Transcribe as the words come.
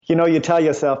you tell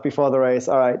yourself before the race,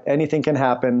 all right, anything can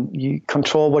happen. You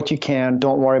control what you can.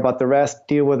 Don't worry about the rest.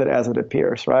 Deal with it as it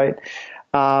appears, right?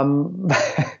 And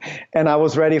I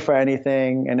was ready for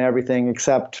anything and everything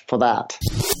except for that.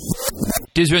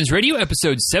 Diz Runs Radio,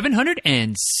 episode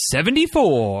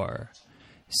 774,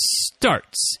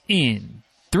 starts in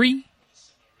 3,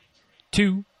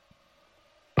 2.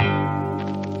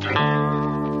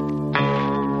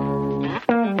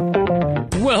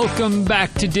 Welcome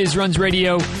back to Diz Runs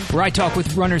Radio, where I talk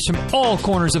with runners from all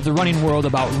corners of the running world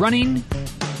about running,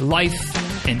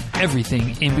 life, and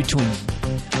everything in between.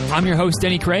 I'm your host,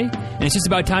 Denny Cray, and it's just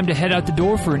about time to head out the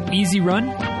door for an easy run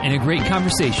and a great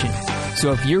conversation.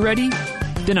 So if you're ready,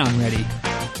 then I'm ready.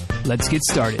 Let's get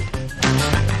started.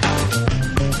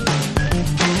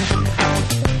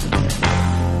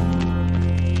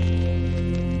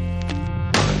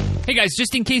 Hey guys,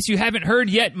 just in case you haven't heard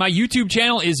yet, my YouTube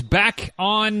channel is back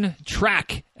on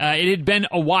track. It had been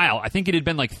a while. I think it had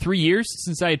been like 3 years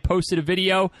since I had posted a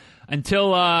video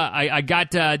until I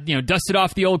got dusted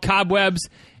off the old cobwebs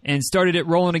and started it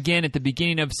rolling again at the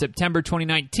beginning of September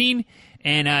 2019.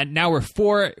 And now we're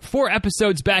four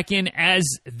episodes back in as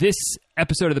this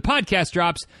episode of the podcast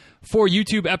drops. 4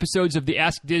 YouTube episodes of the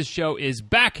Ask Diz show is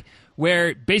back,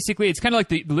 where basically it's kind of like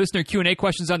the listener Q&A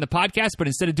questions on the podcast, but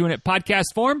instead of doing it podcast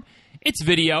form, it's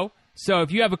video. So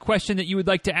if you have a question that you would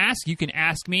like to ask, you can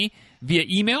ask me via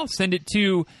email. Send it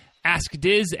to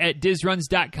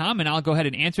askdiz@dizruns.com, and I'll go ahead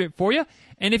and answer it for you.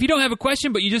 And if you don't have a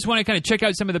question, but you just want to kind of check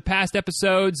out some of the past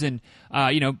episodes and,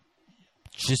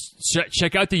 just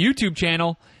check out the YouTube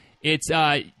channel, it's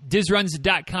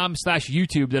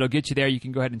dizruns.com/YouTube. That'll get you there. You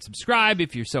can go ahead and subscribe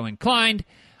if you're so inclined.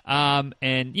 And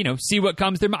see what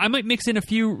comes there. I might mix in a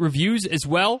few reviews as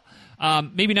well.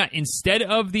 Maybe not instead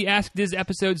of the Ask Diz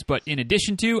episodes, but in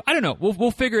addition to. I don't know.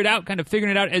 We'll figure it out. Kind of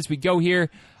figuring it out as we go here.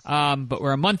 But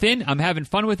we're a month in. I'm having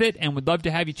fun with it, and would love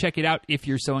to have you check it out if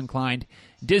you're so inclined.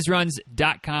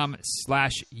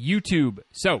 Dizruns.com/YouTube.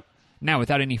 So now,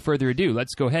 without any further ado,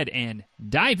 let's go ahead and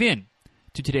dive in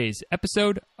to today's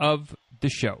episode of the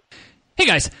show. Hey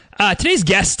guys, today's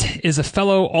guest is a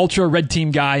fellow Ultra Red Team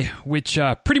guy, which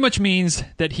pretty much means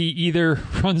that he either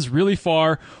runs really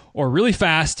far or really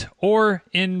fast, or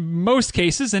in most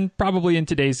cases, and probably in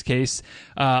today's case,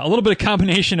 a little bit of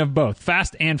combination of both,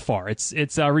 fast and far.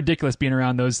 It's ridiculous being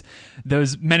around those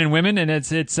men and women, and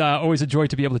it's always a joy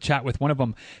to be able to chat with one of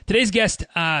them. Today's guest,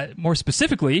 more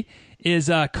specifically,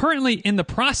 is currently in the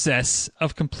process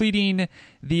of completing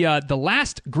the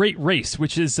last great race,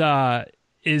 which is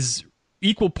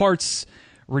equal parts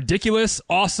ridiculous,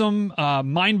 awesome,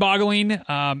 mind-boggling,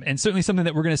 and certainly something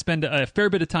that we're going to spend a fair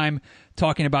bit of time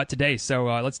talking about today. So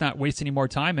let's not waste any more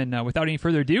time. And without any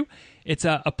further ado, it's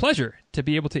a pleasure to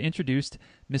be able to introduce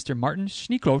Mr. Martin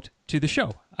Schneekloot to the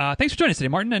show. Thanks for joining us today,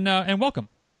 Martin, and welcome.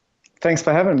 Thanks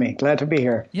for having me. Glad to be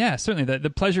here. Yeah, certainly. The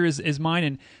pleasure is mine.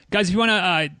 And guys, if you want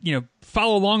to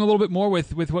follow along a little bit more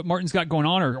with what Martin's got going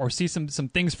on, or see some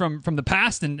things from the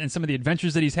past and some of the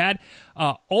adventures that he's had,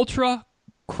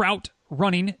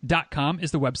 ultrakrautrunning.com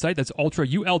is the website. That's ultra,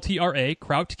 ULTRA,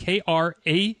 kraut,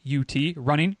 KRAUT,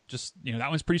 running. Just, that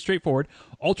one's pretty straightforward.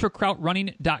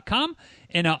 ultrakrautrunning.com.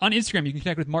 And on Instagram, you can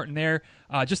connect with Martin there.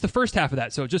 Just the first half of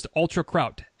that. So just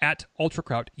ultrakraut, at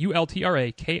ultrakraut,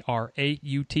 ULTRA,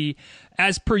 KRAUT.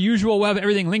 As per usual, we'll have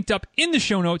everything linked up in the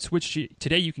show notes, which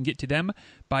today you can get to them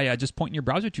by just pointing your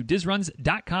browser to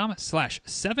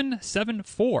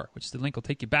dizruns.com/774, which the link will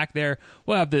take you back there.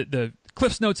 We'll have the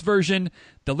Cliff's Notes version,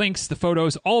 the links, the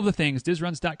photos, all of the things,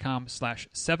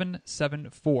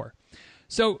 dizruns.com/774.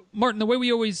 So, Martin, the way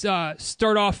we always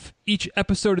start off each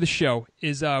episode of the show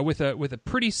is with a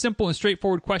pretty simple and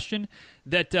straightforward question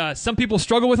that some people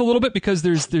struggle with a little bit because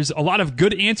there's a lot of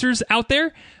good answers out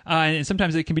there, and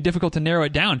sometimes it can be difficult to narrow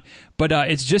it down. But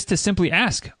it's just to simply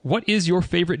ask, what is your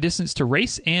favorite distance to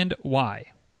race and why?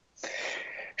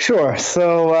 Sure.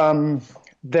 So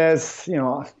there's,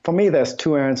 for me, there's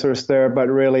 2 answers there, but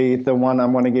really the one I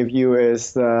want to give you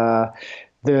is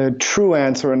the true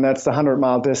answer, and that's the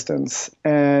 100-mile distance.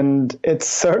 And it's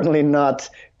certainly not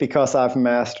because I've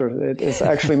mastered it. It's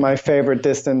actually my favorite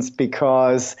distance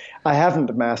because I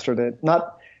haven't mastered it.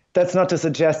 That's not to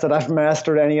suggest that I've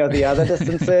mastered any of the other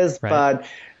distances, right. But,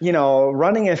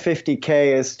 running a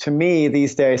 50K is, to me,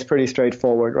 these days pretty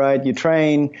straightforward, right? You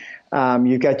train,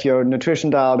 you get your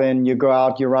nutrition dialed in, you go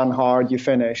out, you run hard, you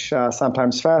finish,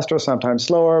 sometimes faster, sometimes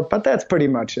slower, but that's pretty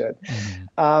much it.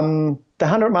 Mm-hmm. The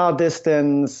 100-mile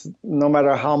distance, no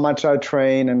matter how much I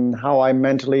train and how I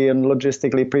mentally and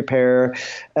logistically prepare,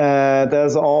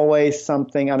 there's always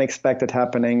something unexpected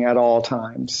happening at all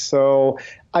times. So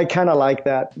I kind of like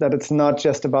that it's not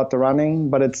just about the running,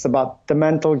 but it's about the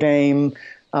mental game,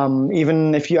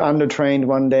 Even if you're undertrained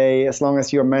one day, as long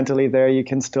as you're mentally there, you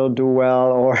can still do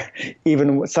well. Or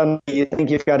even suddenly you think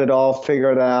you've got it all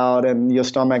figured out and your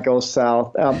stomach goes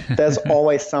south. There's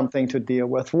always something to deal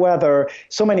with. Weather,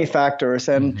 so many factors.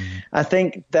 And I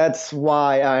think that's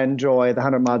why I enjoy the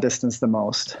 100-mile distance the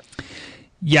most.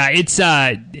 Yeah, it's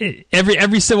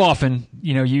every so often,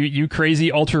 you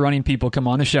crazy ultra running people come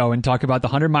on the show and talk about the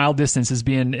 100-mile distance as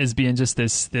being just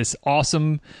this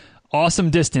awesome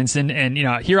distance, and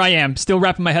here I am still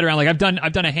wrapping my head around, like I've done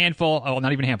a handful,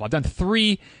 not even a handful, I've done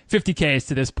 3 50Ks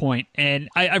to this point, and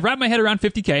I've wrapped my head around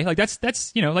 50K, like that's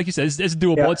like you said, it's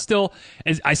doable. Yeah. It's still,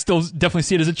 I still definitely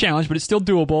see it as a challenge, but it's still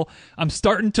doable. I'm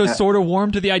starting to sort of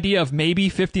warm to the idea of maybe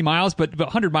 50 miles, but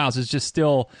 100 miles is just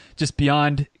still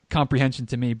beyond comprehension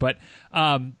to me. But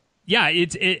yeah,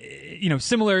 it's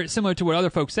similar to what other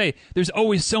folks say. There's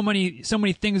always so many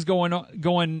things going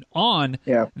on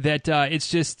that it's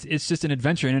just an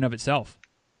adventure in and of itself.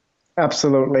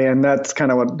 Absolutely, and that's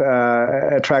kind of what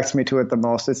attracts me to it the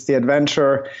most. It's the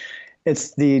adventure.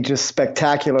 It's the just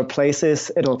spectacular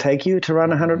places it'll take you to run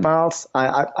 100 miles.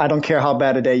 I don't care how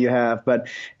bad a day you have, but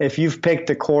if you've picked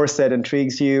a course that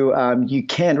intrigues you, you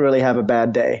can't really have a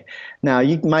bad day. Now,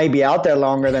 you might be out there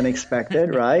longer than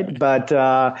expected, right? But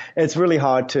it's really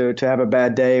hard to have a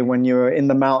bad day when you're in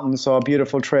the mountains or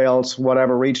beautiful trails,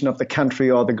 whatever region of the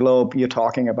country or the globe you're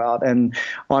talking about. And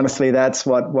honestly, that's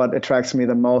what attracts me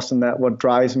the most, and that what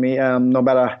drives me, no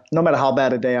matter how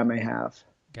bad a day I may have.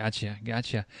 Gotcha.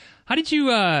 How did you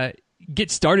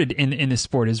get started in this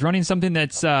sport? Is running something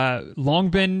that's long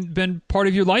been part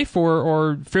of your life,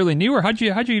 or fairly new, or how'd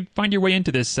you find your way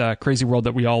into this crazy world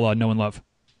that we all know and love?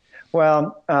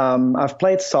 Well, I've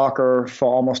played soccer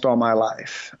for almost all my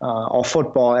life, or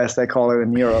football as they call it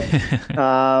in Europe.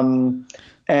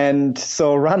 And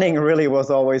so running really was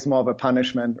always more of a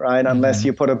punishment, right? Unless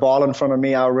you put a ball in front of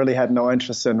me, I really had no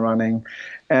interest in running.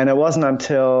 And it wasn't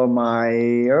until my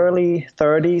early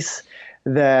 30s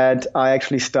that I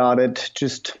actually started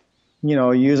just,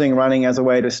 using running as a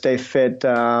way to stay fit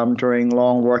during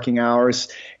long working hours,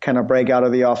 kind of break out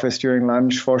of the office during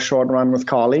lunch for a short run with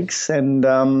colleagues. And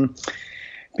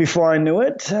before I knew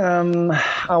it,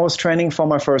 I was training for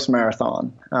my first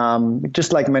marathon.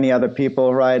 Just like many other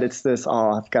people, right? It's this,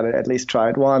 I've got to at least try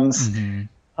it once.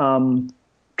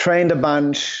 Trained a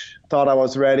bunch, thought I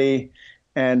was ready,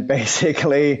 and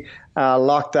basically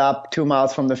locked up 2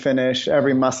 miles from the finish.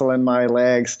 Every muscle in my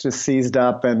legs just seized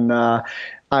up, and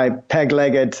I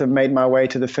peg-legged made my way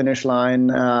to the finish line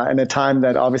in a time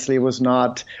that obviously was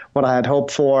not what I had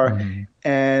hoped for.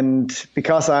 And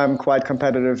because I'm quite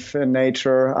competitive in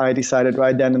nature, I decided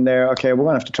right then and there, okay, we're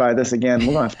going to have to try this again.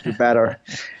 We're going to have to do better.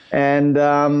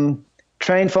 And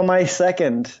trained for my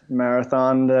second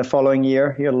marathon the following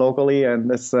year here locally, and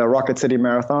it's the Rocket City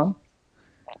Marathon.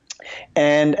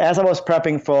 And as I was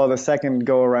prepping for the second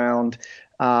go-around,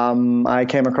 I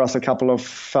came across a couple of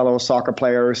fellow soccer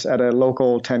players at a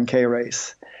local 10K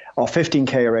race or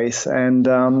 15K race. And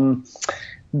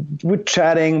we're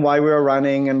chatting while we were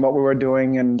running and what we were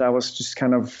doing. And I was just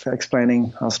kind of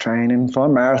explaining I was training for a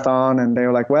marathon. And they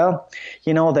were like, well,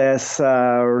 there's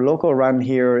a local run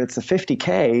here. It's a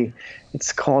 50K.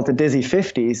 It's called the Dizzy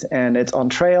 50s, and it's on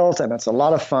trails, and it's a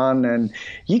lot of fun, and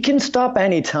you can stop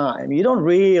anytime. You don't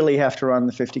really have to run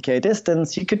the 50K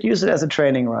distance. You could use it as a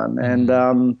training run. And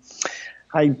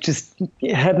I just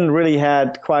hadn't really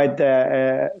had quite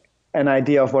an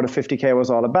idea of what a 50K was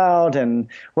all about, and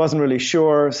wasn't really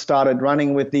sure. Started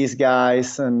running with these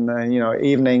guys and,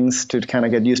 evenings to kind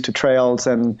of get used to trails.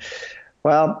 And,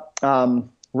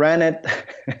 ran it,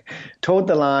 towed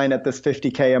the line at this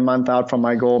 50K a month out from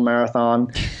my goal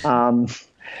marathon,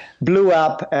 blew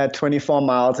up at 24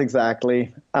 miles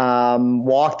exactly,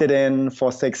 walked it in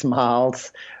for 6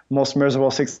 miles, most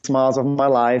miserable 6 miles of my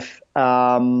life,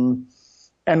 and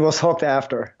was hooked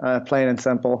after, plain and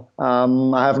simple.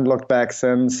 I haven't looked back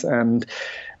since, and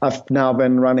I've now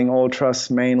been running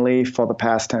ultras mainly for the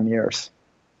past 10 years.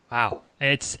 Wow.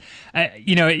 It's,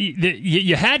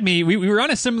 you had me. We were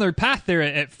on a similar path there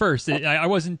at first. I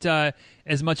wasn't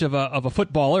as much of a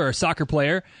footballer or a soccer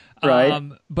player,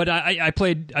 right? But I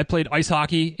played ice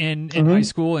hockey in high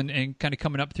school and kind of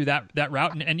coming up through that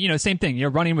route. And same thing.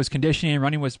 Running was conditioning.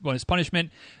 Running was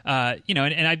punishment.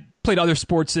 And I played other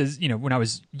sports as when I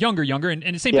was younger, and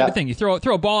the same type of thing. You throw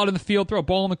a ball out in the field, throw a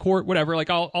ball in the court, whatever. Like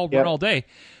I'll run all day.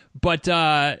 But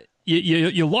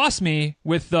you lost me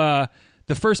with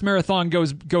the first marathon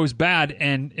goes bad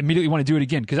and immediately want to do it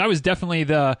again, because I was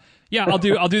definitely I'll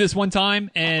do this one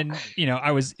time, and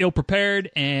I was ill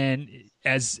prepared, and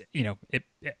as you know,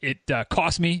 it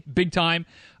cost me big time.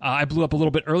 I blew up a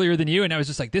little bit earlier than you, and I was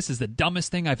just like, this is the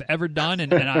dumbest thing I've ever done,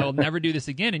 and I'll never do this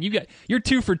again. And you're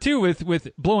 2 for 2 with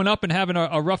blowing up and having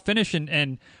a rough finish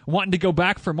and wanting to go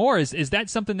back for more. Is that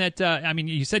something that I mean,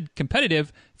 you said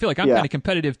competitive. I feel like I'm kind of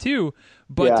competitive too,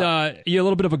 but you a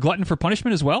little bit of a glutton for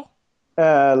punishment as well?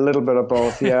 A little bit of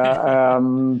both, yeah.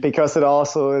 Because it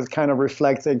also kind of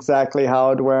reflects exactly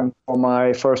how it went for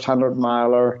my first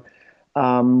 100-miler.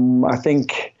 I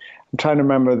think I'm trying to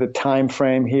remember the time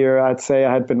frame here. I'd say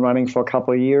I had been running for a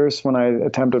couple of years when I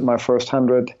attempted my first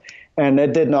 100, and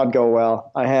it did not go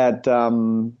well. I had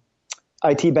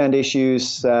IT band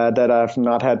issues that I've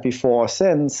not had before or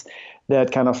since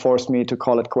that kind of forced me to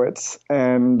call it quits.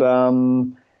 And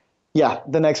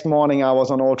the next morning I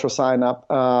was on Ultra Sign Up.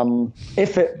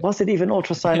 If it was it even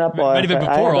Ultra Sign Up, or might have been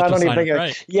before Ultra Sign Up,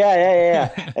 right?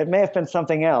 Yeah. It may have been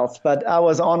something else, but I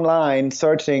was online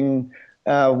searching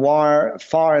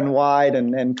far and wide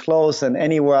and close and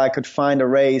anywhere I could find a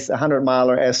race,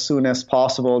 100-miler, as soon as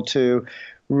possible to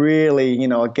really,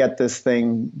 get this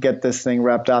thing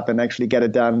wrapped up and actually get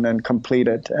it done and complete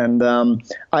it. And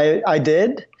I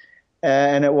did.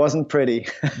 And it wasn't pretty,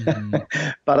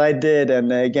 but I did.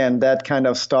 And again, that kind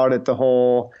of started the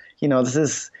whole,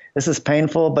 this is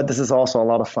painful, but this is also a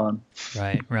lot of fun.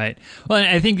 Right. Well,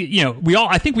 I think, we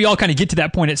all kind of get to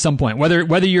that point at some point,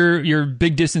 whether your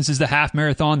big distance is the half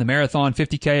marathon, the marathon,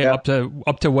 50K,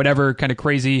 up to whatever kind of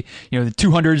crazy, the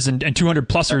 200s and 200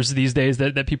 plusers these days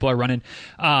that people are running.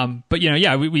 But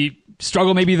we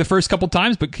struggle maybe the first couple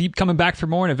times, but keep coming back for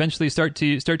more and eventually start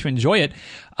to enjoy it.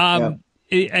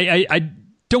 I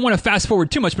don't want to fast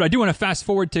forward too much, but I do want to fast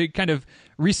forward to kind of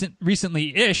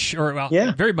recently-ish, or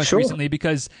very much recently,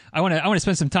 because I want to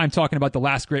spend some time talking about the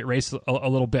last great race a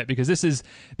little bit, because this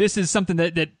is something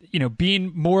that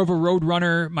being more of a road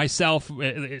runner myself,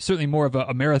 certainly more of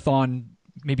a marathon,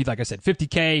 maybe like I said,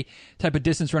 50K type of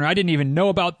distance runner. I didn't even know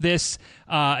about this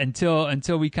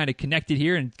until we kind of connected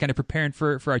here and kind of preparing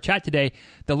for our chat today.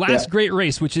 The last great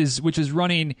race, which is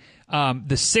running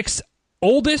the 6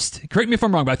 oldest, correct me if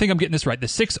I'm wrong, but I think I'm getting this right, the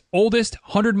 6 oldest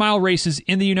 100-mile races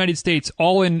in the United States,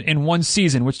 all in one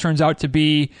season, which turns out to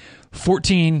be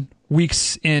 14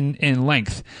 weeks in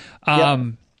length.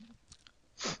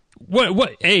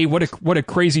 What a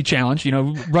crazy challenge,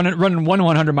 running one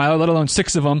 100-miler, let alone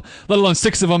 6 of them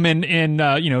in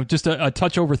just a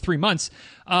touch over 3 months.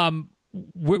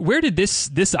 Where did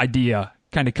this idea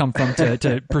kind of come from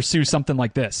to pursue something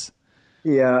like this?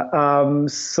 Yeah.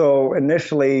 So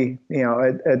initially,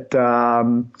 I've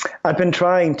been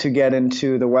trying to get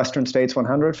into the Western States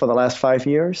 100 for the last 5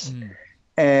 years.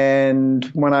 And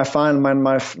when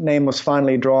my name was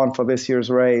finally drawn for this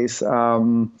year's race,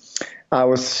 I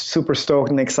was super stoked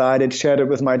and excited, shared it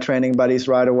with my training buddies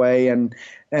right away. And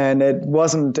it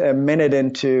wasn't a minute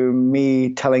into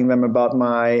me telling them about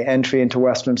my entry into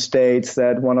Western States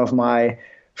that one of my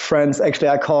friends, actually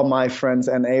I call my friends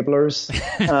enablers.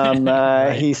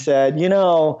 He said,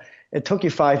 it took you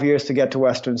 5 years to get to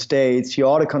Western States. You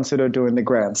ought to consider doing the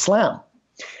Grand Slam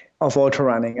of ultra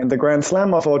running. And the Grand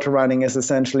Slam of ultra running is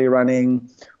essentially running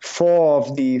 4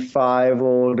 of the 5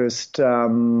 oldest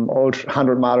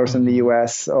 100 milers in the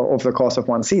US over the course of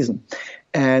one season.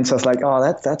 And so I was like,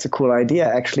 oh, that's a cool idea.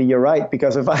 Actually, you're right,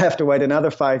 because if I have to wait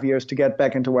another 5 years to get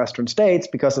back into Western States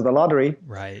because of the lottery,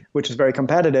 right, which is very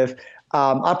competitive,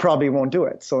 I probably won't do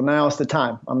it. So now's the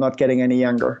time. I'm not getting any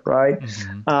younger, right?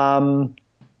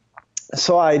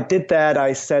 So I did that.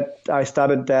 I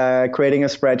started creating a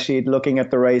spreadsheet, looking at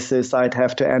the races I'd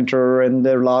have to enter in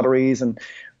the lotteries and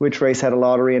which race had a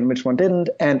lottery and which one didn't.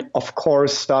 And of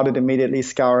course, started immediately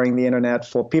scouring the internet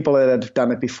for people that had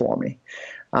done it before me.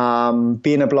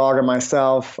 Being a blogger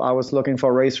myself, I was looking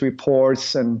for race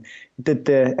reports and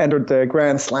entered the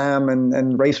Grand Slam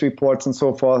and race reports and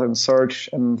so forth and search,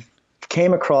 and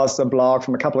came across a blog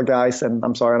from a couple of guys, and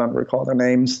I'm sorry, I don't recall their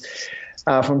names,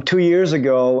 from 2 years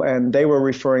ago, and they were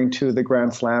referring to the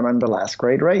Grand Slam and the last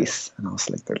great race. And I was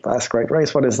like, the last great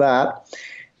race, what is that?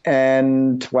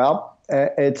 And well,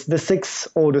 it's the 6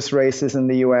 oldest races in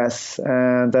the U.S.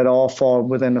 That all fall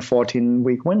within a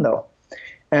 14-week window.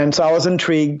 And so I was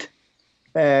intrigued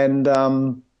and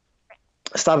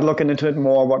started looking into it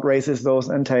more, what races those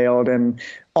entailed. And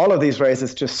all of these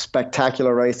races, just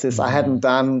spectacular races. I hadn't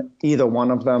done either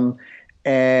one of them.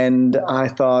 And I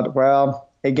thought, well,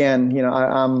 again,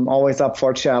 I'm always up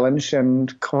for a challenge.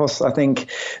 And of course, I think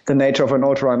the nature of an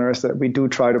ultra runner is that we do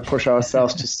try to push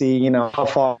ourselves to see, how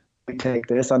far we take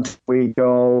this until we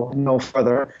go no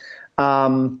further.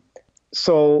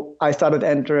 So I started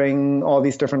entering all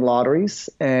these different lotteries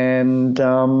and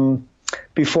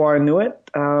before I knew it,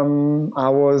 I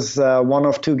was one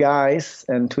of two guys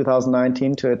in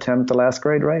 2019 to attempt the last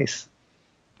great race.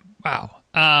 Wow.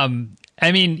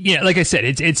 I mean, yeah, like I said,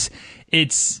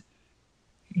 it's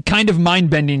kind of mind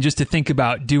bending just to think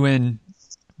about doing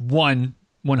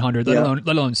 100, let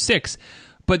alone 6.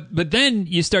 But then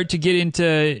you start to get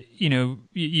into,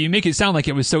 you make it sound like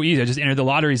it was so easy. I just entered the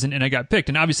lotteries and I got picked.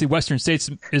 And obviously Western States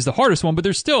is the hardest one, but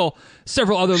there's still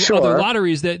several other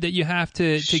lotteries that you have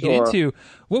to get into.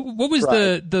 What was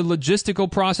the logistical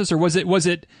process, or was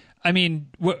it, I mean,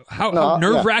 how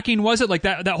nerve-wracking was it? Like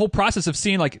that whole process of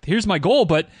seeing, like, here's my goal,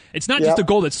 but it's not just a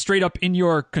goal that's straight up in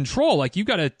your control. Like,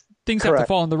 things have to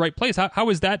fall in the right place. How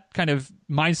was that kind of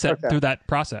mindset through that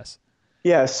process?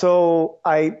 Yeah, so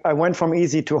I went from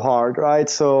easy to hard, right?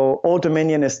 So Old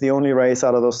Dominion is the only race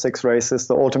out of those 6 races.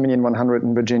 The Old Dominion 100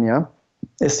 in Virginia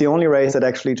is the only race that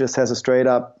actually just has a straight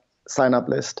up sign up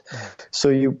list. So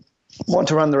you want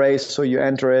to run the race, so you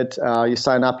enter it, you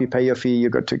sign up, you pay your fee, you're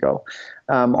good to go.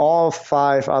 All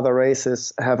 5 other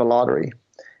races have a lottery.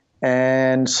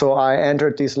 And so I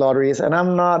entered these lotteries, and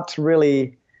I'm not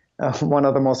really one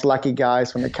of the most lucky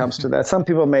guys when it comes to that. Some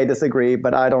people may disagree,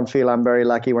 but I don't feel I'm very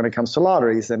lucky when it comes to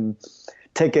lotteries and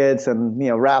tickets and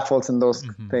raffles and those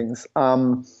things.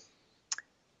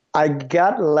 I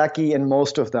got lucky in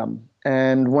most of them.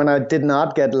 And when I did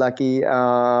not get lucky,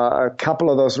 a couple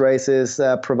of those races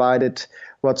provided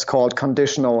what's called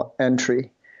conditional entry.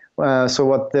 So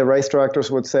what the race directors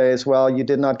would say is, well, you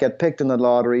did not get picked in the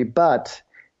lottery, but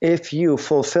if you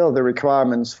fulfill the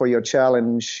requirements for your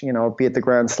challenge, be it the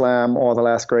Grand Slam or the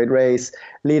last great race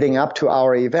leading up to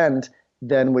our event,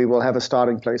 then we will have a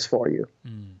starting place for you.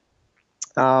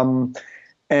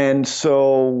 And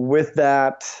so with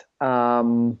that,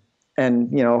 and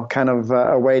kind of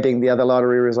awaiting the other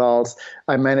lottery results,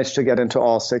 I managed to get into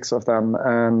all 6 of them,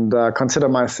 and consider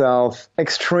myself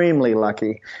extremely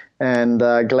lucky, and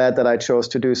glad that I chose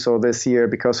to do so this year,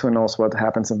 because who knows what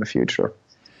happens in the future.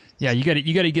 Yeah, you got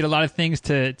to get a lot of things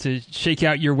to shake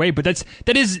out your way, but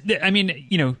that is, I mean,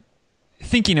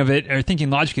 thinking of it, or thinking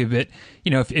logically of it,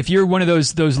 if you're one of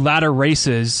those ladder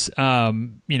races,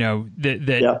 you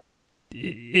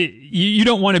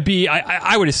don't want to be.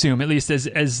 I would assume, at least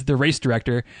as the race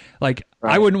director, like,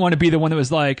 I wouldn't want to be the one that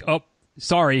was like, oh,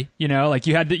 sorry, like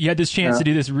you had this chance to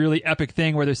do this really epic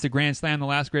thing, whether it's the Grand Slam, the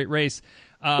last great race.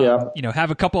 Have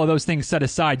a couple of those things set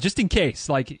aside just in case.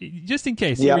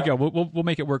 Here we go. We'll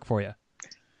make it work for you.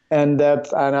 And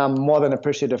I'm more than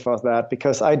appreciative of that,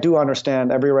 because I do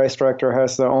understand every race director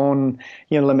has their own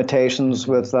limitations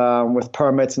with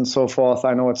permits and so forth.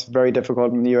 I know it's very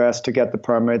difficult in the U.S. to get the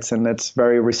permits, and it's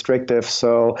very restrictive.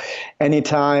 So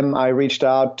anytime I reached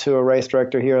out to a race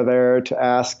director here or there to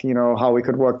ask how we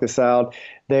could work this out,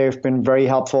 they've been very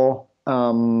helpful.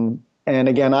 And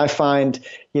again, I find,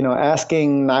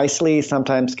 asking nicely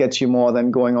sometimes gets you more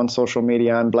than going on social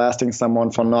media and blasting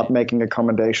someone for not making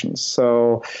accommodations.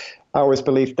 So I always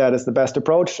believe that is the best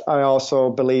approach. I also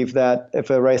believe that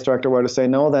if a race director were to say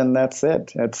no, then that's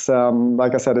it. It's,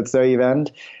 like I said, it's their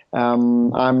event.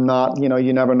 I'm not,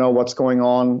 you never know what's going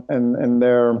on in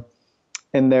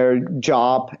their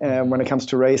job. And when it comes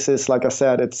to races, like I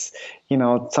said, it's,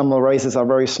 some of the races are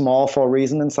very small for a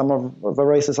reason, and some of the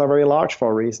races are very large for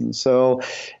a reason. So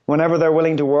whenever they're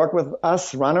willing to work with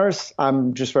us runners,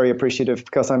 I'm just very appreciative,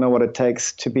 because I know what it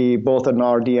takes to be both an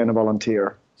RD and a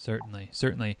volunteer. Certainly.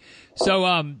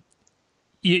 So,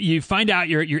 you find out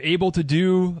you're able to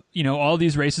do, all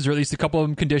these races, or at least a couple of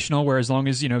them conditional, where as long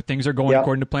as, things are going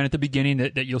according to plan at the beginning,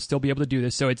 that you'll still be able to do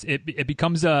this. So it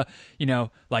becomes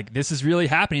like, this is really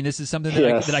happening. This is something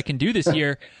that I can do this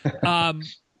year.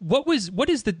 What is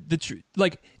is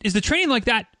the training like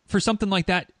that for something like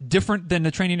that different than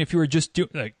the training if you were just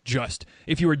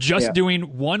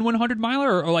doing one 100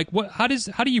 miler, or like how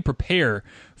do you prepare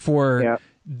for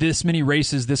this many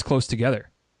races this close together?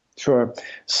 Sure.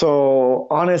 So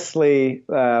honestly,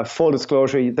 full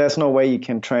disclosure, there's no way you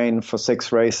can train for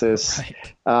 6 races.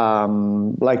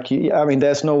 Right.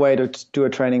 There's no way to do a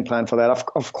training plan for that.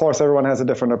 Of course, everyone has a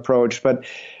different approach, but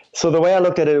so the way I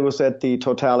looked at it was at the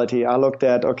totality. I looked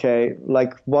at,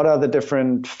 what are the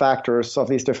different factors of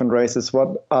these different races?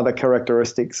 What are the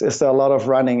characteristics? Is there a lot of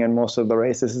running in most of the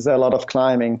races? Is there a lot of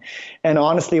climbing? And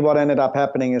honestly, what ended up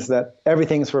happening is that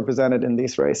everything's represented in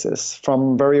these races,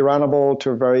 from very runnable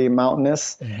to very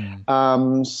mountainous.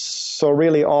 Mm-hmm. So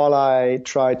really all I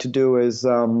try to do is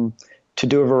to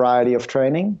do a variety of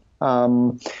training.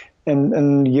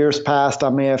 in years past, I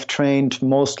may have trained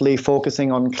mostly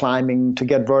focusing on climbing to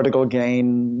get vertical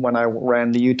gain when I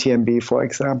ran the UTMB, for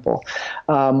example.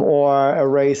 Or a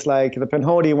race like the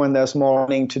Pinhoti, when there's more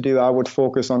running to do, I would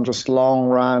focus on just long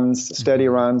runs, steady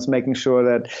runs, making sure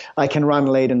that I can run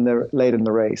late in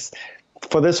the race.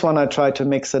 For this one, I tried to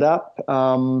mix it up,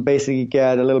 basically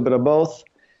get a little bit of both,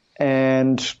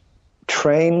 and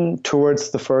train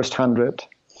towards the first 100.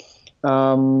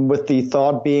 With the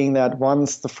thought being that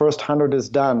once the first 100 is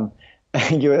done,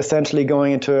 you're essentially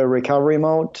going into a recovery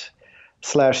mode /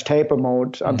 taper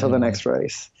mode until the next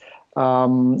race.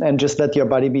 And just let your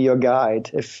body be your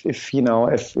guide. If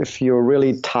you're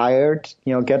really tired,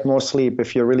 get more sleep.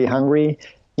 If you're really hungry,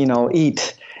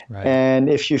 eat. Right. And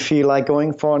if you feel like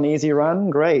going for an easy run,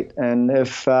 great. And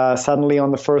if suddenly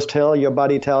on the first hill your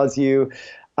body tells you,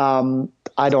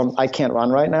 I can't run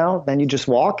right now, then you just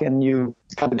walk and you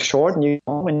cut it short and you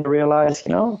go home and you realize,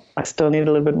 I still need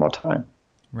a little bit more time.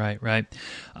 Right.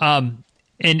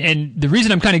 And the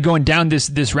reason I'm kind of going down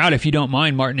this route, if you don't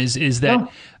mind, Martin, is that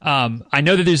I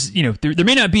know that there's there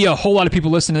may not be a whole lot of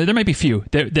people listening. There might be few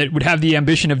that would have the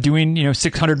ambition of doing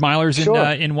 600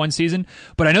 milers in one season.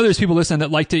 But I know there's people listening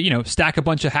that like to stack a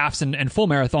bunch of halves and full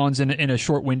marathons in a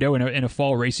short window in a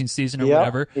fall racing season or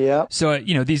whatever. Yeah. So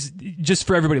these, just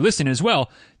for everybody listening as well,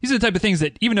 these are the type of things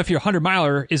that even if your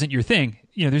 100-miler isn't your thing,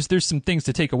 there's some things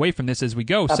to take away from this as we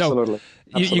go. Absolutely.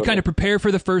 So you kind of prepare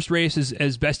for the first race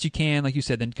as best you can, like you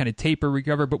said, then kind of taper,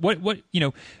 recover. But what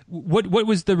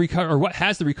was the recovery, or what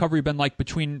has the recovery been like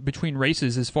between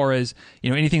races, as far as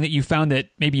anything that you found that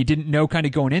maybe you didn't know kind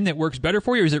of going in that works better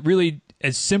for you? Or is it really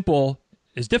as simple,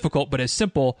 as difficult, but as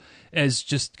simple as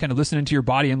just kind of listening to your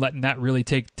body and letting that really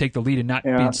take the lead and not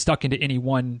being stuck into any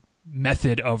one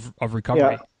method of recovery?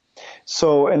 Yeah.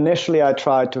 So initially I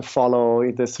tried to follow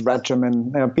this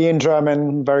regimen, being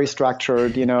German, very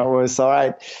structured, it was all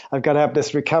right. I've got to have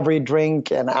this recovery drink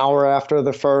an hour after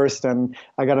the first, and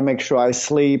I got to make sure I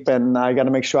sleep, and I got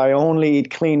to make sure I only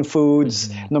eat clean foods,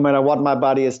 no matter what my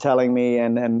body is telling me,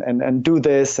 and do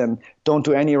this, and don't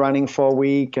do any running for a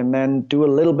week, and then do a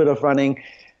little bit of running.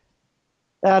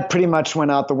 That pretty much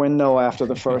went out the window after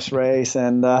the first race,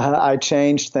 and I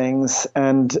changed things.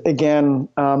 And again,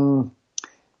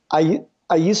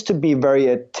 I used to be very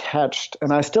attached,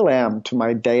 and I still am, to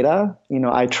my data.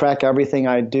 I track everything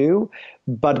I do.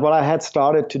 But what I had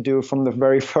started to do from the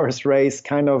very first race,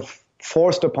 kind of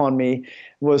forced upon me,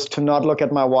 was to not look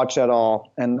at my watch at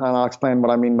all. And I'll explain what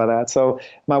I mean by that. So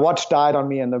my watch died on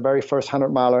me in the very first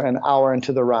 100-miler, an hour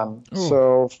into the run. Ooh.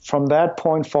 So from that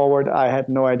point forward, I had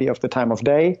no idea of the time of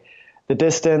day, the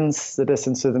distance to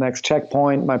the next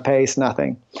checkpoint, my pace,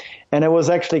 nothing. And it was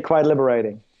actually quite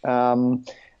liberating.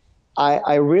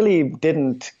 I really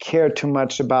didn't care too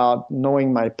much about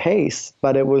knowing my pace,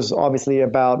 but it was obviously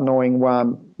about knowing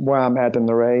where I'm at in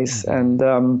the race. And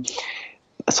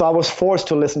so I was forced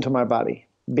to listen to my body,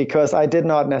 because I did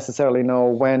not necessarily know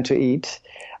when to eat,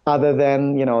 other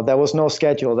than, there was no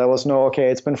schedule. There was no, okay,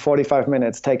 it's been 45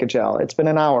 minutes, take a gel. It's been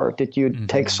an hour, did you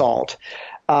take salt?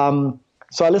 So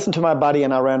I listened to my body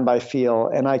and I ran by feel,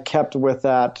 and I kept with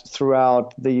that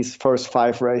throughout these first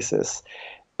 5 races.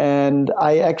 And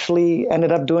I actually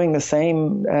ended up doing the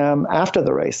same after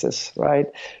the races, right?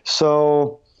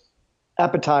 So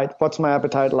appetite, what's my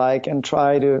appetite like? And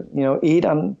try to, eat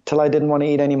until I didn't want to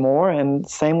eat anymore. And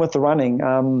same with the running.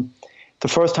 The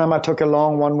first time I took a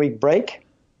long 1-week break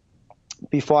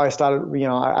before I started,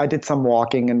 I did some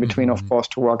walking in between, of course,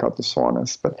 to work out the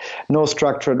soreness, but no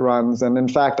structured runs. And in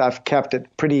fact, I've kept it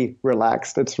pretty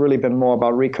relaxed. It's really been more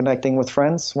about reconnecting with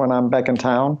friends when I'm back in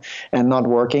town and not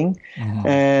working.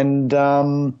 And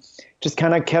just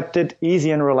kind of kept it easy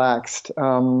and relaxed.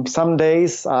 Some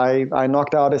days I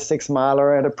knocked out a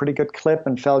 6-miler at a pretty good clip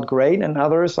and felt great. And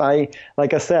others, like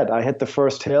I said, I hit the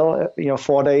first hill,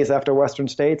 4 days after Western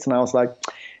States. And I was like,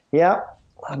 yeah,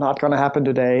 not going to happen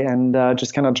today, and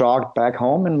just kind of jogged back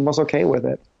home and was okay with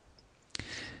it.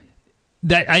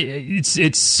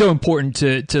 It's so important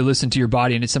to listen to your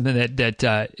body, and it's something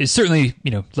that is certainly,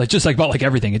 just like about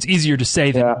everything. It's easier to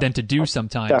say than to do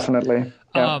sometimes. Definitely.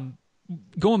 Yeah.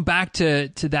 Going back to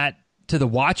the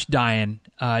watch dying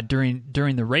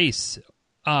during the race,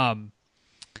 I've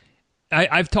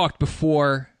talked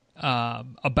before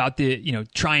about the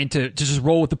trying to just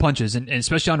roll with the punches, and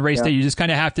especially on race day, you just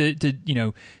kind of have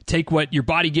to take what your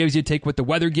body gives you, take what the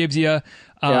weather gives you,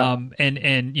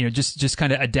 and just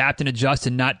kind of adapt and adjust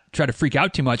and not try to freak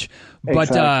out too much.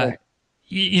 But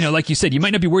like you said, you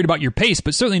might not be worried about your pace,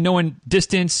 but certainly knowing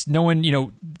distance,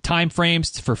 knowing time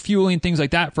frames for fueling, things like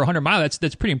that for 100 mile, that's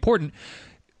pretty important.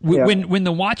 When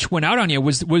the watch went out on you,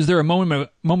 was there a moment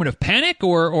of panic,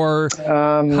 or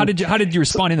how did you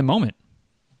respond in the moment?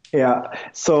 Yeah,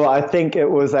 so I think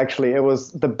it was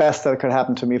the best that could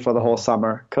happen to me for the whole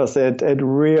summer, because it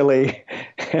really,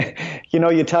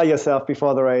 you tell yourself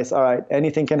before the race, all right,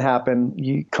 anything can happen.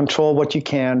 You control what you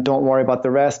can. Don't worry about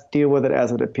the rest. Deal with it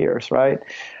as it appears, right?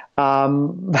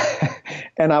 And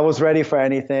I was ready for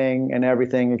anything and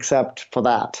everything except for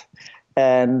that.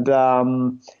 And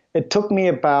it took me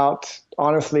about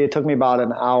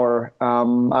an hour.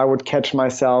 I would catch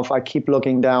myself. I keep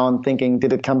looking down thinking,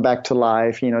 did it come back to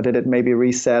life? Did it maybe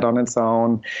reset on its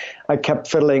own? I kept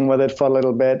fiddling with it for a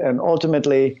little bit. And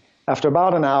ultimately, after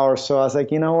about an hour or so, I was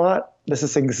like, you know what? This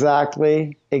is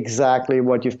exactly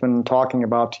what you've been talking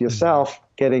about to yourself,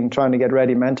 trying to get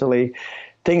ready mentally.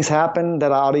 Things happen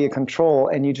that are out of your control,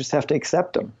 and you just have to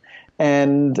accept them.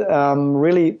 And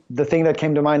really, the thing that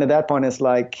came to mind at that point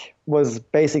was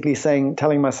basically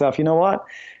telling myself, you know what?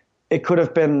 It could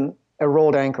have been a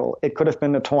rolled ankle. It could have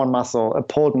been a torn muscle, a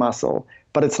pulled muscle,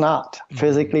 but it's not. Mm-hmm.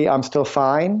 Physically, I'm still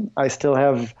fine. I still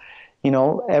have,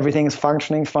 everything's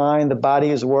functioning fine. The body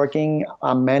is working.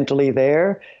 I'm mentally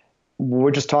there.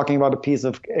 We're just talking about a piece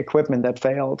of equipment that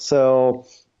failed. So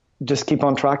just keep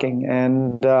on trucking.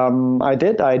 And I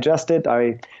did. I adjusted.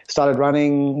 I started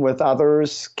running with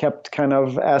others, kept kind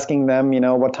of asking them,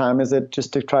 what time is it,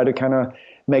 just to try to kind of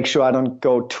make sure I don't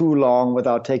go too long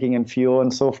without taking in fuel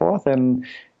and so forth. And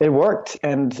it worked.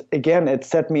 And again, it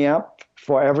set me up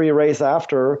for every race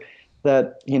after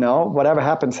that, whatever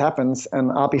happens,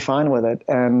 and I'll be fine with it.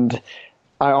 And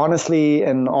I honestly,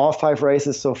 in all 5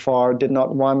 races so far, did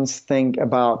not once think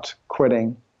about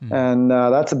quitting. And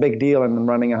that's a big deal in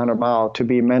running 100 mile, to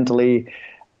be mentally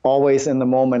always in the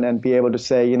moment and be able to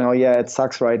say, yeah, it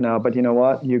sucks right now, but you know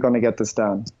what? You're going to get this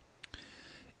done.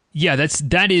 Yeah,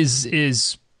 that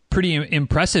is pretty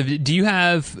impressive. Do you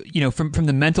have, from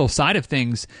the mental side of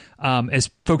things,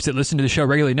 as folks that listen to the show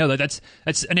regularly know, that's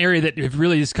an area that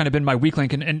really has kind of been my weak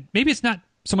link, and maybe it's not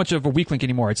so much of a weak link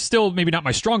anymore. It's still maybe not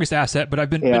my strongest asset, but I've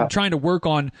been trying to work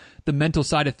on the mental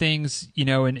side of things,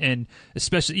 and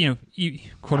especially,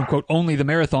 quote unquote, only the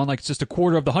marathon, like it's just a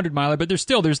quarter of the 100 miler, but there's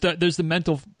the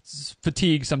mental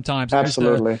fatigue sometimes.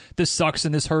 Absolutely. This sucks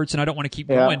and this hurts and I don't want to keep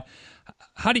going.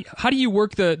 How do you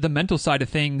work the mental side of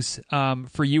things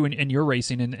for you in your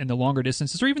racing and the longer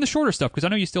distances or even the shorter stuff? Because I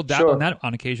know you still dabble in that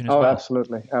on occasion as well.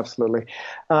 Absolutely.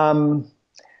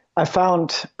 I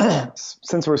found,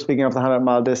 since we're speaking of the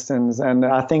 100-mile distance, and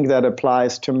I think that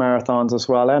applies to marathons as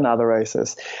well and other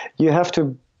races, you have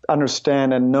to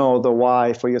understand and know the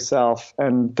why for yourself.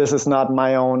 And this is not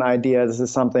my own idea. This is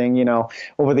something,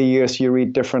 over the years you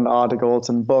read different articles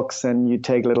and books and you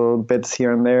take little bits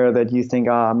here and there that you think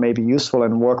are maybe useful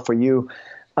and work for you.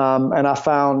 And I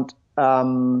found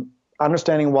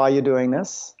understanding why you're doing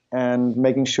this and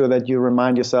making sure that you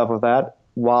remind yourself of that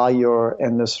while you're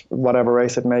in this, whatever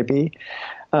race it may be.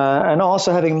 And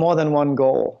also having more than one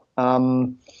goal. I've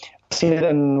seen it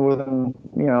within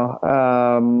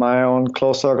my own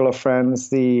close circle of friends,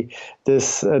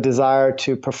 this desire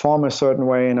to perform a certain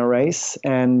way in a race.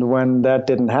 And when that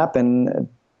didn't happen,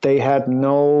 they had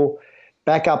no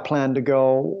backup plan to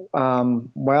go,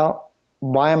 well,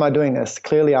 why am I doing this?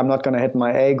 Clearly, I'm not going to hit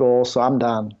my A goal, so I'm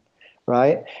done.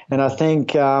 Right. And I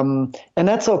think, and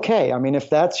that's okay. I mean, if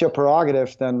that's your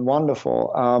prerogative, then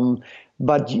wonderful.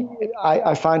 But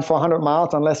I find for 100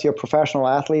 miles, unless you're a professional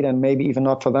athlete, and maybe even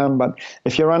not for them, but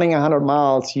if you're running 100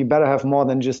 miles, you better have more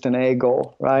than just an A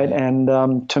goal. Right. And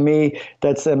to me,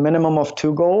 that's a minimum of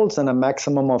 2 goals and a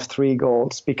maximum of 3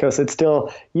 goals, because it's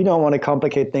still, you don't want to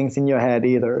complicate things in your head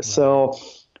either. Right. So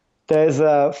there's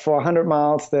for 100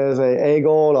 miles, there's a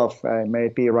goal of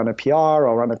maybe run a PR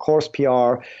or run a course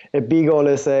PR. A B goal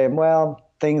is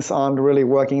things aren't really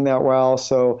working that well,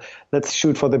 so let's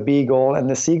shoot for the B goal. And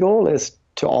the C goal is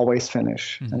to always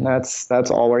finish. Mm-hmm. And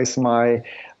that's always my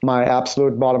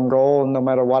absolute bottom goal. No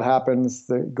matter what happens,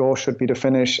 the goal should be to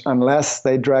finish, unless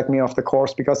they drag me off the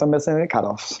course because I'm missing the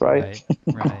cutoffs, right?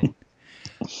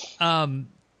 Right.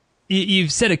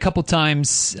 You've said a couple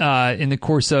times in the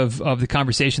course of the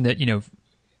conversation that,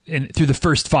 through the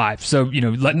first 5. So,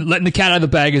 letting the cat out of the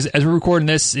bag as we're recording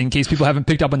this, in case people haven't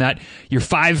picked up on that, your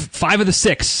 5 of the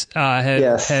 6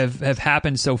 have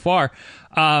happened so far.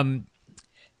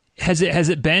 Has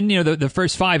it been, the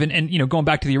first 5 and going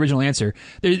back to the original answer,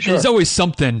 there's always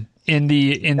something in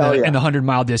the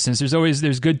 100-mile distance.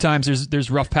 There's good times,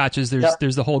 there's rough patches,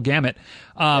 there's the whole gamut.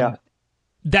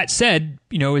 That said,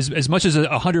 as much as a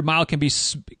 100-mile can be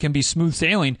smooth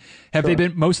sailing, have they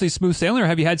been mostly smooth sailing, or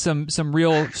have you had some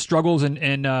real struggles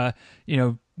and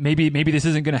maybe this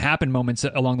isn't going to happen moments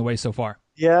along the way so far?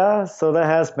 Yeah, so there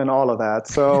has been all of that.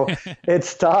 So it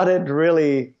started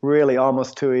really, really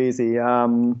almost too easy.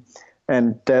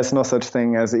 And there's no such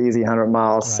thing as an easy 100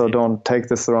 miles, so Right. don't take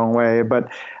this the wrong way. But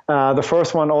the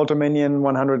first one, Old Dominion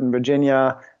 100 in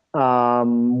Virginia,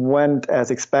 went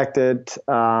as expected.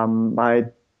 I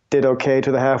did okay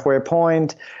to the halfway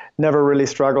point. Never really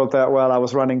struggled that well. I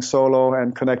was running solo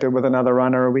and connected with another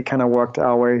runner. We kind of worked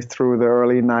our way through the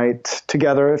early night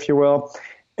together, if you will.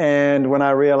 And when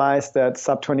I realized that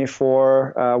sub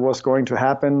 24 was going to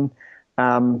happen,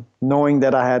 knowing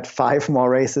that I had 5 more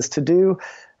races to do,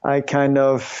 I kind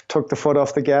of took the foot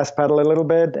off the gas pedal a little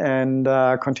bit and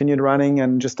continued running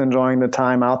and just enjoying the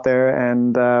time out there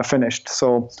and finished.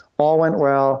 So all went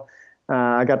well.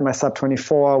 I got my sub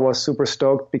 24, was super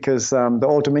stoked because the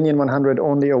Old Dominion 100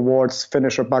 only awards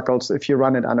finisher buckles if you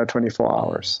run it under 24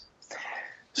 hours.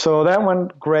 So that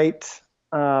went great.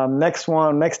 Next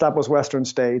up was Western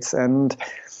States, and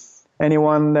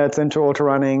anyone that's into ultra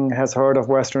running has heard of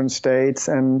Western States,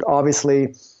 and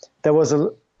obviously there was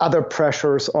other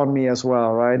pressures on me as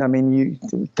well, right? I mean,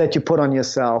 that you put on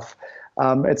yourself.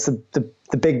 It's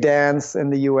the big dance in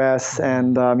the U.S.,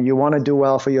 and you want to do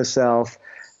well for yourself,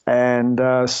 and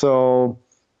so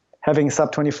having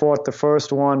sub 24 at the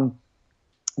first one,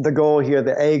 the goal here,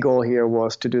 the A goal here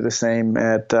was to do the same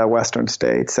at Western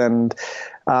States, and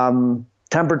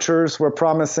temperatures were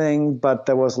promising, but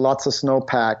there was lots of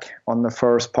snowpack on the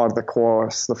first part of the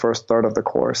course, the first third of the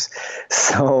course.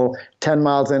 So 10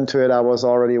 miles into it, I was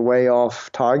already way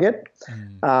off target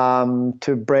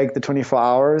to break the 24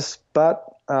 hours. But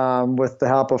with the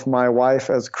help of my wife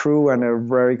as crew and a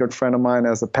very good friend of mine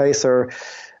as a pacer,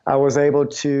 I was able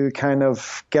to kind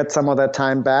of get some of that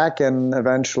time back and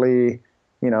eventually,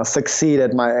 succeed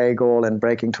at my A goal in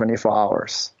breaking 24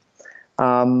 hours.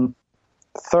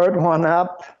 Third one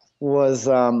up was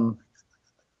Vermont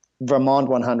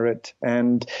 100,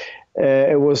 and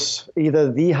it was either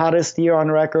the hottest year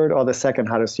on record or the second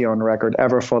hottest year on record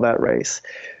ever for that race.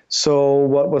 So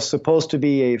what was supposed to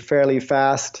be a fairly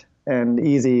fast and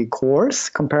easy course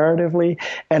comparatively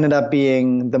ended up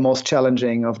being the most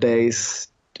challenging of days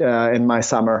in my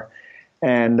summer.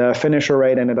 And finisher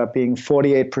rate ended up being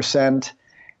 48%.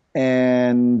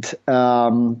 And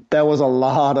there was a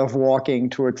lot of walking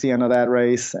towards the end of that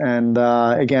race. And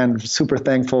again, super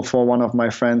thankful for one of my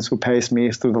friends who paced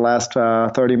me through the last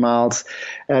 30 miles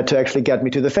to actually get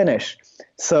me to the finish.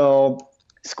 So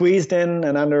squeezed in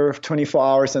and under 24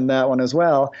 hours in that one as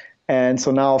well. And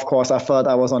so now, of course, I felt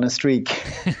I was on a streak.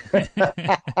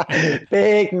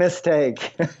 Big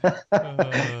mistake.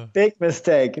 Big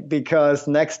mistake, because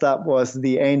next up was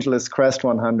the Angeles Crest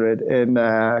 100 in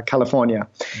California.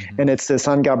 Mm-hmm. And it's the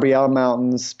San Gabriel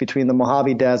Mountains between the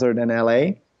Mojave Desert and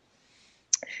LA.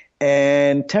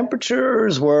 And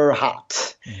temperatures were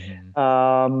hot,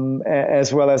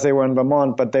 as well as they were in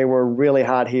Vermont, but they were really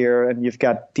hot here. And you've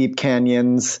got deep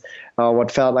canyons,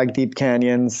 what felt like deep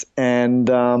canyons, and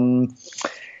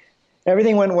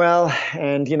everything went well.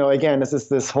 And, again,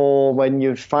 this whole, when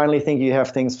you finally think you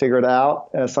have things figured out,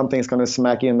 something's going to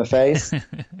smack you in the face.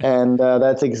 And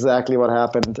that's exactly what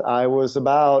happened. I was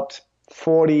about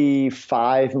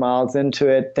 45 miles into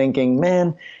it thinking,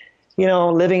 man,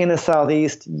 living in the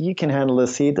Southeast, you can handle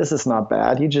this heat. This is not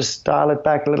bad. You just dial it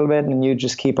back a little bit and you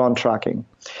just keep on trucking.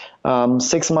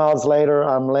 6 miles later,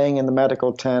 I'm laying in the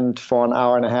medical tent for an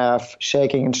hour and a half,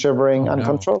 shaking and shivering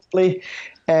uncontrollably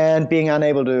and being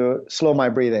unable to slow my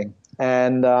breathing.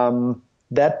 And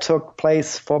that took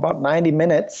place for about 90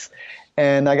 minutes.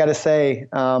 And I got to say,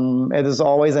 it is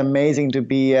always amazing to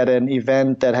be at an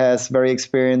event that has very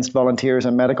experienced volunteers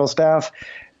and medical staff,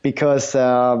 because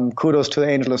kudos to the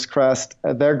Angeles Crest.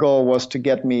 Their goal was to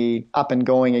get me up and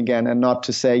going again and not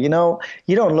to say, you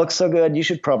don't look so good, you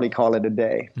should probably call it a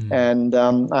day. Mm-hmm. And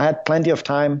I had plenty of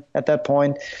time at that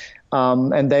point,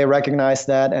 and they recognized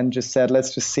that and just said,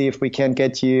 let's just see if we can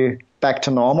get you back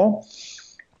to normal.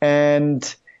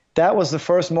 And that was the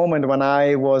first moment when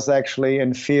I was actually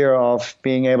in fear of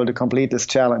being able to complete this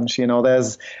challenge.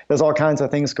 There's all kinds of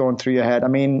things going through your head. I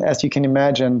mean, as you can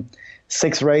imagine,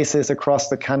 6 races across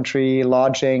the country,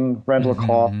 lodging, rental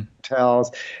car, hotels,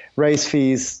 race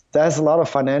fees. There's a lot of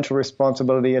financial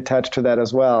responsibility attached to that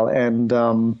as well. And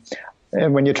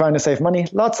when you're trying to save money,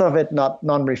 lots of it not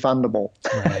non-refundable.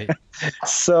 Right.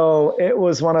 So it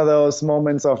was one of those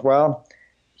moments of, well,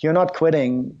 you're not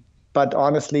quitting, but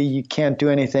honestly, you can't do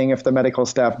anything if the medical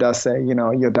staff does say,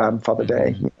 you're done for the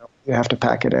day. You have to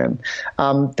pack it in.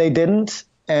 They didn't.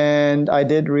 And I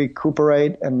did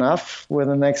recuperate enough within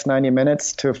the next 90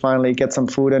 minutes to finally get some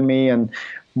food in me and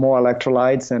more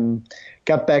electrolytes, and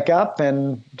got back up,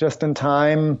 and just in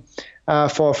time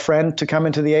for a friend to come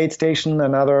into the aid station,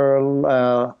 another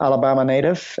Alabama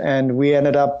native, and we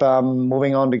ended up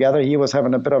moving on together. He was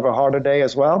having a bit of a harder day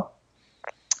as well,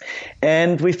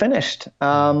 and we finished.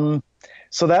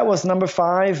 So that was number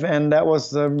 5, and that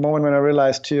was the moment when I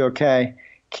realized too, okay,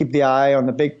 keep the eye on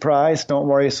the big prize. Don't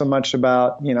worry so much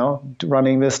about,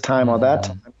 running this time or that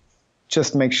time.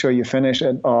 Just make sure you finish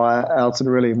it, or else it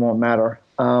really won't matter.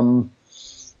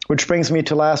 Which brings me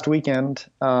to last weekend,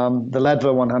 the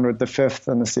Leadville 100, the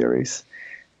 5th in the series.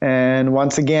 And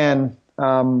once again,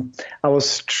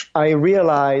 I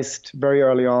realized very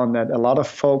early on that a lot of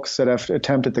folks that have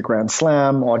attempted the Grand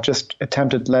Slam or just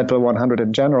attempted Leadville 100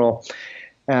 in general,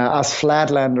 as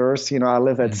flatlanders, I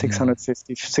live at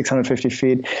 650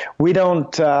 feet. We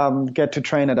don't get to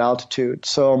train at altitude.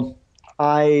 So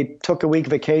I took a week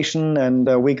vacation and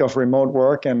a week of remote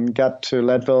work and got to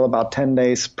Leadville about 10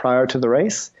 days prior to the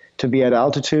race to be at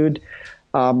altitude.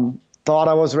 Thought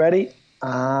I was ready,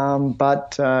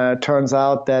 but turns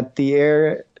out that the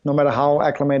air, no matter how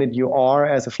acclimated you are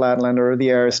as a flatlander,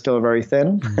 the air is still very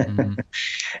thin.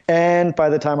 And by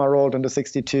the time I rolled into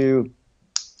 62,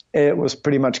 it was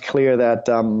pretty much clear that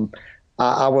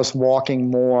I was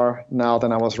walking more now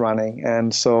than I was running.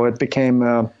 And so it became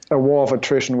a war of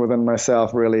attrition within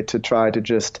myself, really, to try to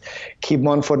just keep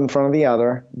one foot in front of the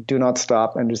other, do not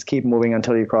stop, and just keep moving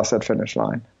until you cross that finish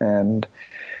line. And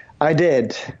I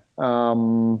did.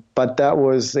 But that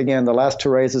was, again, the last 2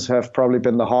 races have probably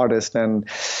been the hardest. And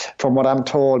from what I'm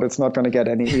told, it's not going to get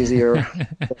any easier.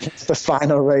 It's the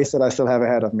final race that I still have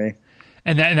ahead of me.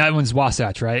 And that one's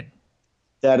Wasatch, right?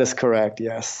 That is correct.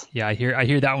 Yes. Yeah, I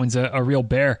hear that one's a real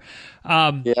bear.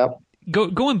 Yeah.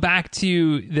 Going back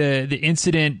to the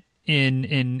incident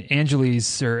in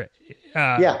Angeles, or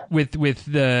with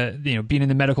the being in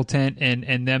the medical tent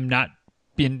and them not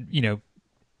being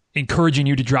encouraging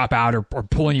you to drop out or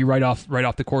pulling you right off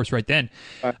the course right then.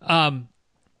 Right.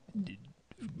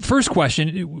 First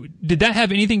question, did that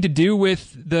have anything to do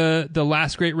with the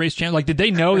last great race challenge? Like, did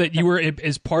they know that you were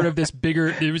as part of this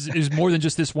bigger, it was more than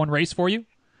just this one race for you?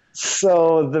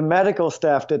 So the medical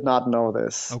staff did not know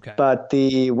this. Okay. But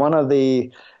I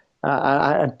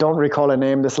don't recall her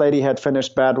name. This lady had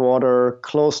finished Badwater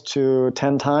close to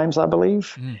 10 times, I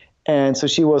believe. And so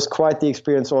she was quite the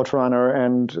experienced ultra runner,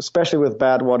 and especially with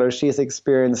Badwater, she's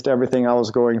experienced everything I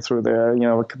was going through there.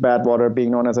 Badwater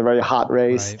being known as a very hot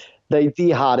race. Right.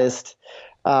 The hottest.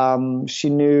 She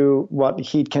knew what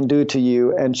heat can do to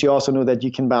you, and she also knew that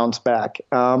you can bounce back.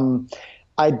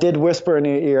 I did whisper in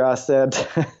her ear. I said,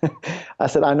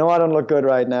 I know I don't look good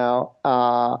right now,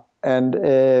 and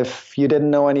if you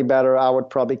didn't know any better, I would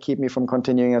probably keep me from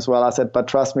continuing as well. I said, but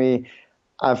trust me,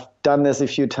 I've done this a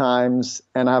few times,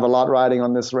 and I have a lot riding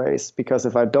on this race, because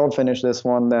if I don't finish this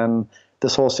one, then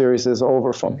this whole series is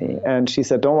over for me. And she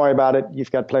said, don't worry about it.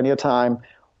 You've got plenty of time.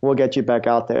 We'll get you back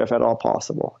out there if at all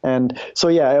possible. And so,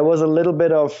 yeah, it was a little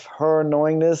bit of her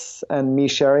knowing this and me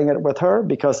sharing it with her,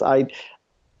 because I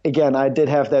did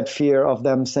have that fear of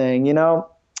them saying,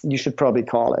 you should probably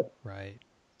call it. Right.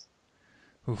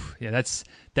 Oof. Yeah, that's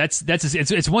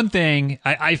it's one thing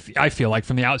I feel like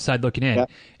from the outside looking in. Yeah.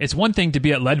 It's one thing to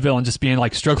be at Leadville and just being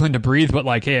like struggling to breathe, but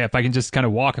like, hey, if I can just kind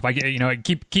of walk, if I get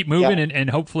keep moving and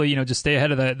hopefully just stay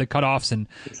ahead of the cutoffs and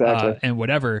exactly. And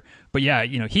whatever. But yeah,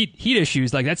 heat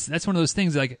issues, like that's one of those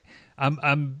things like to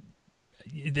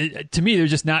me they're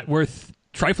just not worth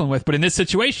trifling with. But in this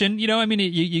situation, you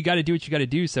got to do what you got to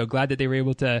do. So glad that they were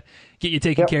able to get you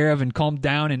taken care of and calmed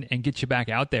down and get you back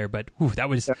out there. But that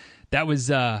was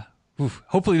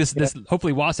hopefully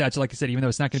hopefully Wasatch, like I said, even though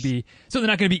it's not going to be certainly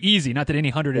not going to be easy. Not that any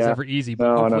 100 is ever easy,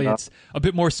 but hopefully it's a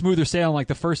bit more smoother sailing like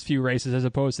the first few races as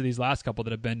opposed to these last couple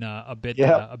that have been a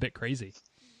bit crazy.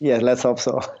 Yeah, let's hope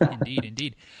so.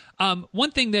 Indeed.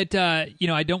 One thing that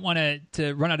I don't want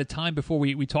to run out of time before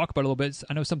we talk about a little bit.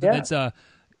 I know something that's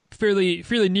fairly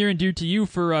near and dear to you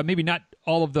for maybe not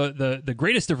all of the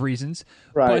greatest of reasons,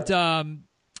 right. But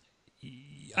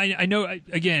I know,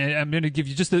 again, I'm going to give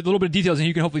you just a little bit of details and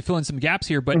you can hopefully fill in some gaps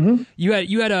here, but you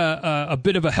had a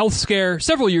bit of a health scare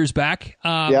several years back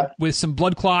with some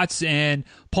blood clots and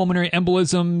pulmonary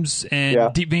embolisms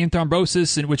and deep vein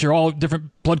thrombosis, and which are all different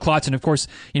blood clots. And of course,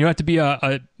 you have to be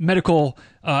a medical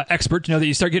expert to know that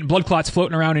you start getting blood clots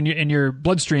floating around in your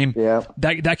bloodstream. Yeah.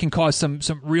 That can cause some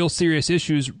real serious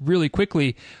issues really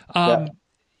quickly. How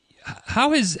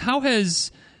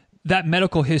has that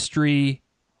medical history?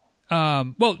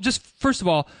 Well, just first of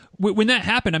all, when that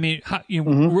happened, I mean,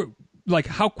 like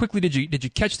how quickly did you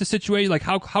catch the situation? Like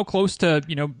how close to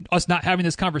us not having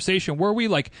this conversation were we?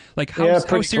 Like how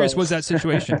serious was that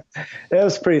situation? It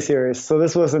was pretty serious. So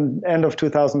this was in end of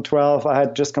 2012. I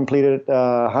had just completed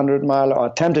a 100-miler, or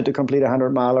attempted to complete a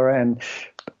 100-miler, and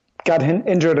got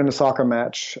injured in a soccer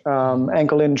match.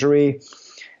 Ankle injury.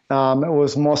 It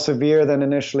was more severe than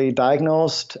initially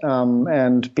diagnosed,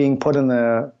 and being put in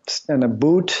a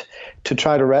boot to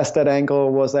try to rest that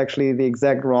ankle was actually the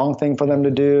exact wrong thing for them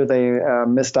to do. They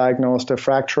misdiagnosed a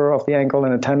fracture of the ankle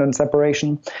and a tendon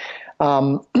separation.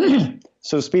 So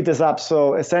to speed this up,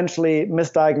 so essentially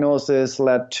misdiagnosis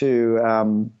led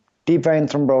to deep vein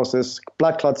thrombosis,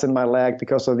 blood clots in my leg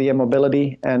because of the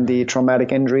immobility and the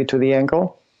traumatic injury to the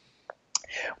ankle,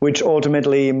 which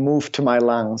ultimately moved to my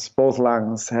lungs. Both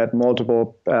lungs had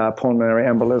multiple pulmonary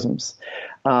embolisms.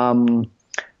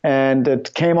 And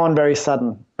it came on very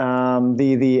sudden.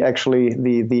 The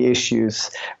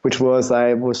issues, which was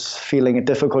I was feeling a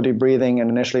difficulty breathing and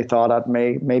initially thought I'd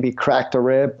maybe cracked a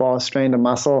rib or strained a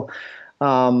muscle.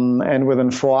 And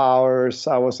within 4 hours,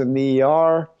 I was in the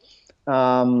ER.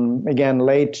 Again,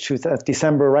 late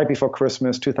December, right before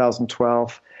Christmas,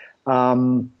 2012.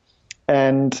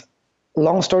 And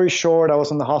long story short, I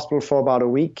was in the hospital for about a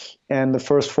week, and the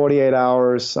first 48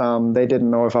 hours, they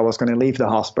didn't know if I was going to leave the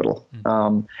hospital,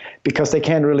 because they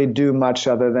can't really do much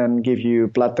other than give you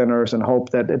blood thinners and hope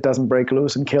that it doesn't break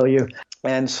loose and kill you.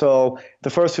 And so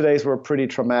the first 2 days were pretty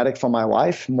traumatic for my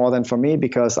wife, more than for me,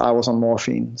 because I was on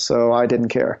morphine, so I didn't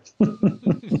care. But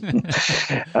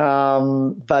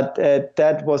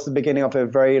that was the beginning of a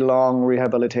very long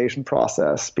rehabilitation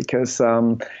process, because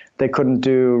they couldn't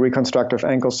do reconstructive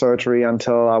ankle surgery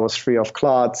until I was free of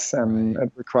clots, and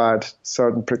it required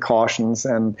certain precautions.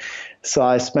 And so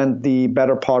I spent the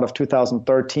better part of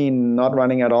 2013 not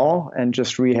running at all and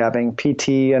just rehabbing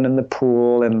PT and in the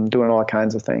pool and doing all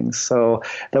kinds of things. So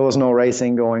there was no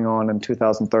racing going on in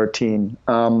 2013.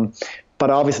 But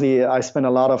obviously, I spent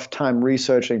a lot of time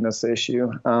researching this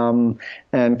issue, and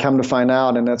come to find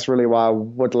out, and that's really why I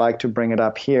would like to bring it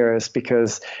up here, is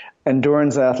because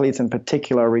endurance athletes in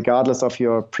particular, regardless of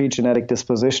your pre-genetic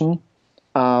disposition,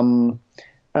 we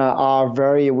are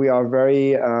very,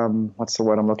 what's the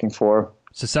word I'm looking for?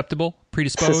 Susceptible,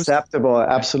 predisposed? Susceptible,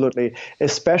 absolutely.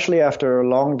 Especially after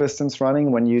long distance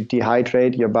running, when you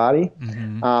dehydrate your body,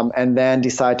 and then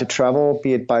decide to travel,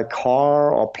 be it by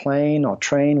car or plane or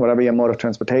train, whatever your mode of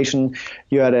transportation,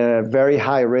 you're at a very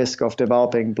high risk of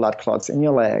developing blood clots in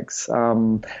your legs.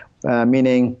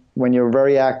 Meaning when you're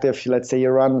very active, let's say you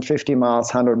run 50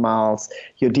 miles, 100 miles,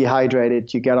 you're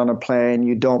dehydrated, you get on a plane,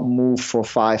 you don't move for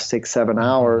 5, 6, 7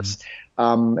 hours.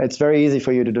 It's very easy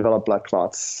for you to develop blood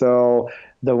clots. So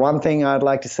the one thing I'd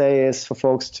like to say is for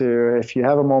folks to, if you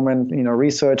have a moment,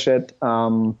 research it,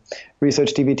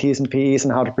 research DVTs and PEs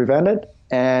and how to prevent it,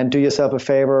 and do yourself a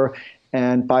favor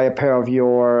and buy a pair of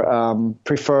your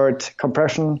preferred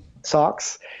compression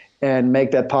socks, and make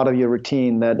that part of your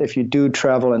routine, that if you do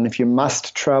travel and if you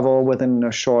must travel within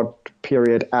a short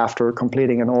period after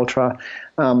completing an ultra,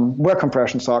 wear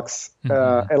compression socks.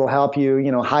 It'll help you,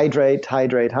 hydrate.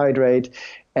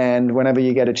 And whenever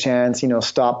you get a chance,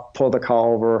 stop, pull the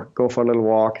car over, go for a little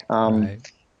walk.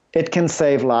 It can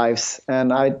save lives.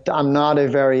 And I'm not a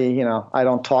very, I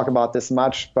don't talk about this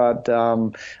much, but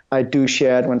I do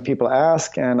share it when people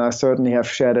ask, and I certainly have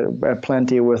shared it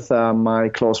plenty with my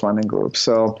close running group.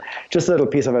 So just a little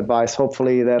piece of advice.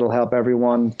 Hopefully that'll help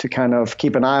everyone to kind of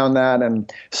keep an eye on that. And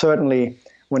certainly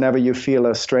whenever you feel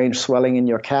a strange swelling in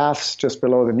your calves just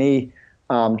below the knee,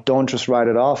 don't just write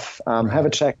it off. Have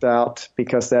it checked out,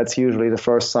 because that's usually the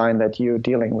first sign that you're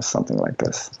dealing with something like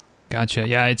this. Gotcha.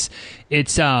 Yeah,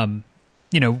 it's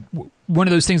one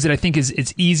of those things that I think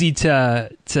it's easy to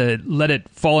let it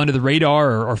fall under the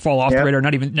radar or fall off the radar,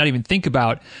 not even think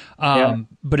about.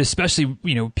 But especially,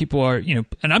 people are,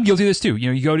 and I'm guilty of this too.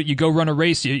 You go run a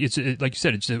race. It's like you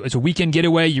said, it's a weekend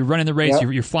getaway. You're running the race.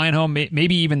 You're flying home,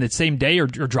 maybe even the same day, or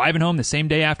driving home the same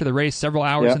day after the race, several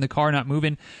hours in the car, not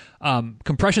moving.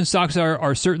 Compression socks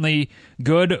are certainly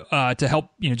good to help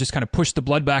just kind of push the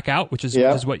blood back out, which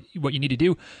is what you need to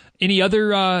do. Any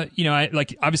other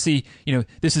obviously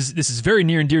this is very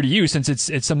near and dear to you, since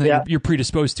it's something that you're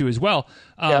predisposed to as well.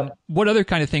 What other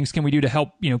kind of things can we do to help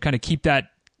kind of keep that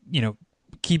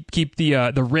keep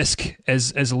the risk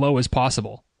as low as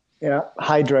possible? Yeah,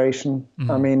 hydration.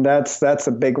 I mean, that's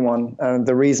a big one.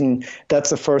 The reason that's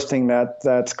the first thing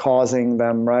that's causing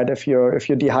them, right? If you're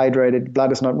dehydrated,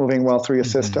 blood is not moving well through your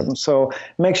system. So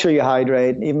make sure you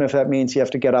hydrate, even if that means you have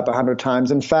to get up 100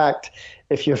 times. In fact,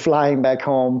 if you're flying back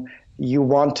home, you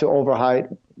want to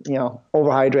overhydrate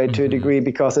overhydrate to a degree,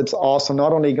 because it's also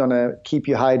not only going to keep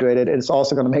you hydrated, it's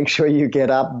also going to make sure you get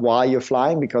up while you're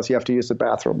flying because you have to use the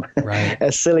bathroom. Right.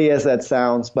 As silly as that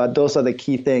sounds, but those are the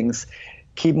key things.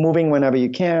 Keep moving whenever you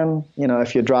can.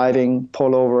 If you're driving,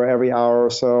 pull over every hour or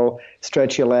so,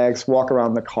 stretch your legs, walk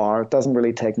around the car. It doesn't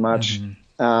really take much.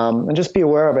 And just be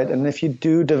aware of it. And if you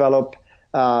do develop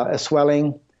a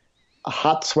swelling, a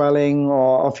hot swelling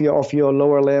or of your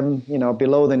lower limb,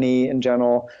 below the knee in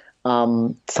general,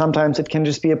 sometimes it can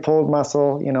just be a pulled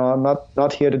muscle. I'm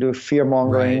not here to do fear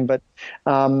mongering, right.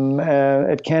 but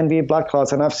it can be blood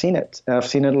clots, and I've seen it. I've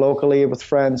seen it locally with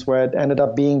friends where it ended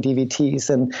up being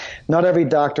DVTs, and not every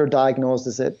doctor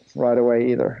diagnoses it right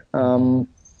away either.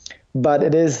 But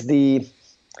it is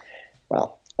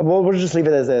we'll just leave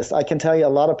it as this. I can tell you a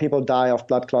lot of people die of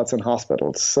blood clots in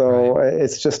hospitals. So right.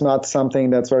 It's just not something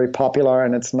that's very popular,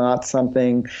 and it's not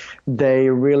something they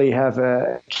really have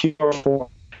a cure for.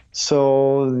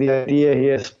 So the idea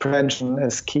here is prevention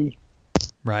is key.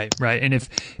 Right. And if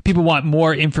people want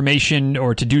more information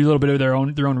or to do a little bit of their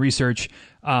own research,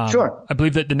 sure. I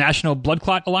believe that the National Blood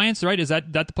Clot Alliance, right? Is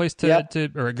that the place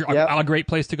a great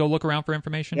place to go look around for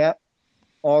information? Yeah.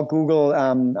 Or Google,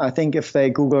 I think if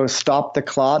they Google "Stop the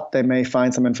Clot," they may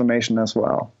find some information as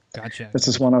well. Gotcha. This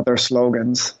is one of their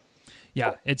slogans.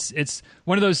 Yeah, it's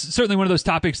certainly one of those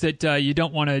topics that you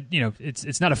don't want to,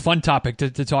 it's not a fun topic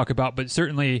to talk about, but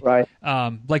certainly, right.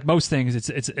 Like most things,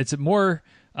 it's more.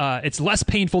 It's less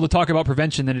painful to talk about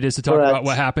prevention than it is to talk about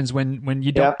what happens when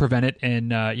you don't prevent it.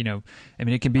 And,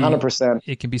 it can be 100%.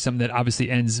 It can be something that obviously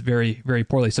ends very, very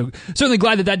poorly. So certainly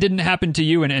glad that didn't happen to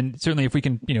you. And certainly if we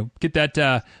can, get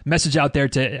that, message out there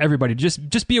to everybody,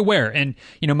 just be aware. And,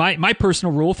 my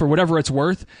personal rule, for whatever it's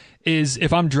worth, is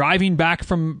if I'm driving back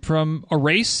from a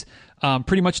race,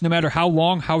 pretty much no matter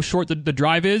how short the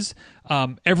drive is,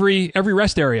 every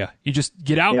rest area, you just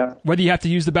get out, whether you have to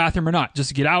use the bathroom or not,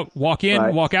 just get out, walk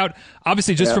in, walk out.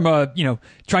 Obviously just from a,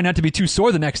 try not to be too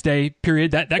sore the next day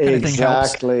period, that kind of thing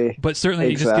helps. But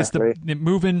certainly it just gets the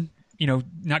moving,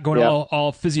 not going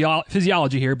all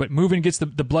physiology here, but moving gets the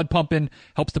blood pumping,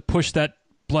 helps to push that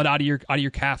blood out of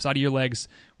your calves, out of your legs,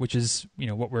 which is,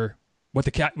 what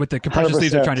the compression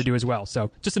sleeves are trying to do as well.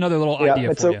 So just another little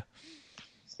idea for you.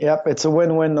 Yep, it's a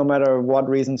win-win no matter what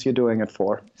reasons you're doing it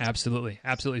for. Absolutely.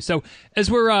 So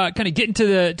as we're kind of getting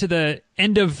to the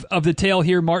end of the tale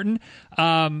here, Martin,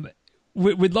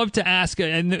 we'd love to ask,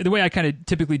 and the way I kind of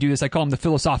typically do this, I call them the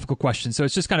philosophical questions. So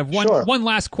it's just kind of one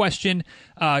last question,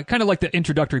 kind of like the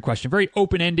introductory question, very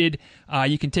open-ended.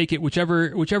 You can take it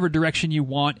whichever direction you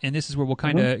want, and this is where we'll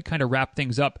kind of wrap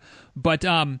things up. But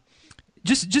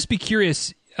just be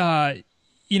curious.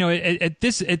 At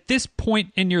this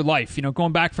point in your life,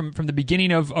 going back from the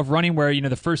beginning of running, where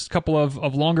the first couple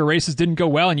of longer races didn't go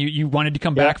well, and you wanted to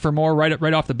come back for more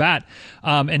right off the bat,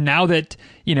 and now that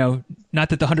not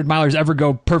that the 100-milers ever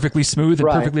go perfectly smooth and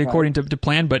perfectly according to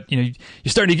plan, but I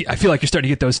feel like you're starting to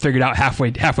get those figured out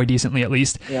halfway decently at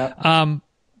least. Yeah.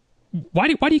 Why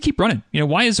do you keep running?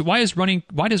 Why does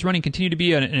running continue to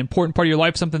be an important part of your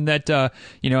life? Something that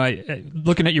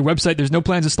looking at your website, there's no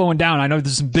plans of slowing down. I know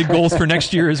there's some big goals for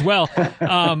next year as well.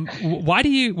 Why do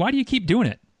you keep doing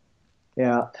it?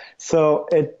 Yeah, so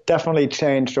it definitely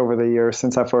changed over the years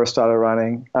since I first started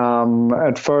running.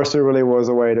 At first, it really was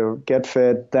a way to get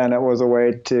fit. Then it was a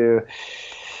way to,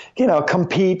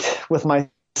 compete with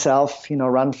myself,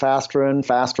 run faster and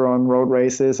faster on road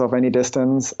races of any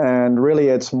distance. And really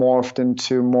it's morphed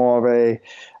into more of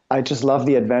I just love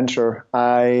the adventure.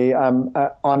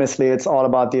 Honestly, it's all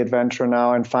about the adventure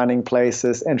now and finding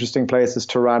interesting places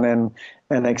to run in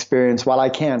and experience while I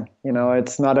can.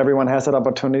 It's not everyone has that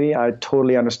opportunity. I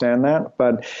totally understand that,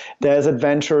 but there's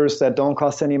adventures that don't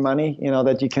cost any money,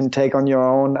 that you can take on your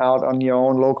own, out on your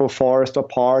own local forest or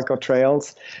park or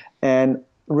trails. And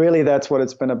really, that's what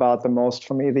it's been about the most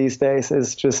for me these days,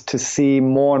 is just to see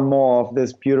more and more of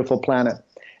this beautiful planet.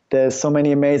 There's so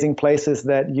many amazing places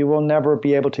that you will never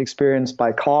be able to experience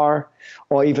by car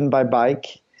or even by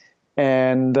bike.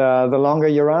 And the longer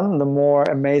you run, the more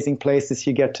amazing places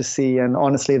you get to see. And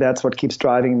honestly, that's what keeps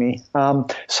driving me.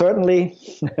 Certainly,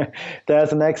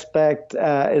 there's an aspect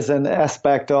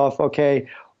of, okay,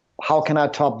 how can I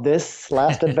top this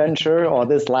last adventure or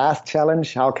this last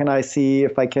challenge? How can I see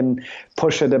if I can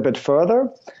push it a bit further?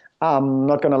 I'm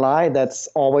not going to lie, that's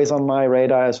always on my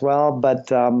radar as well. But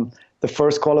the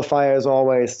first qualifier is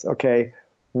always, okay,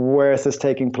 where is this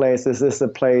taking place? Is this a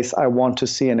place I want to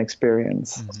see and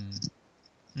experience?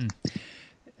 Mm-hmm.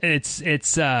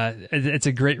 It's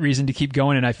a great reason to keep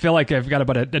going, and I feel like I've got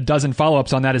about a dozen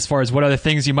follow-ups on that as far as what other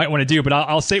things you might want to do. But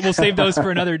we'll save those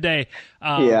for another day.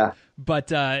 Yeah.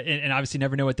 but and obviously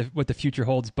never know what the future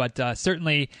holds. But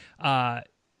certainly,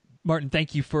 Martin,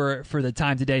 thank you for the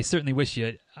time today. Certainly wish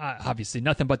you obviously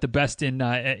nothing but the best in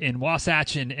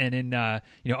Wasatch and in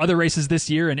other races this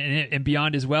year and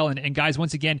beyond as well. And guys,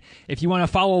 once again, if you want to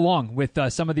follow along with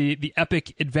some of the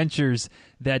epic adventures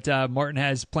that Martin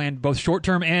has planned, both short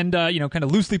term and kind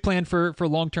of loosely planned for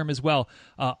long term as well,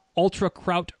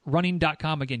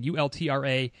 ultrakrautrunning.com. Again,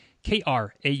 ULTRAKRAUT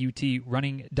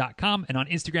running.com, and on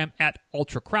Instagram at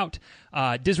ultrakraut.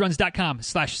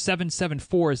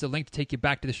 Dizruns.com/774 is the link to take you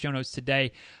back to the show notes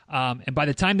today. And by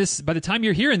the time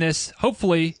you're hearing this,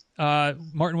 hopefully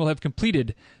Martin will have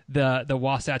completed the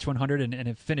Wasatch 100 and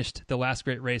have finished the last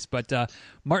great race. But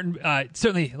Martin,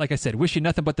 certainly, like I said, wish you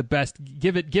nothing but the best.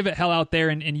 Give it hell out there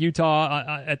in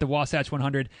Utah at the Wasatch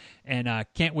 100, and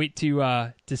can't wait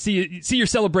to see your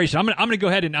celebration. I'm gonna go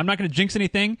ahead and I'm not gonna jinx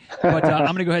anything, but I'm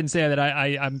gonna go ahead and say that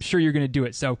I'm sure you're gonna do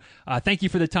it. So thank you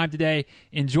for the time today.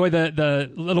 Enjoy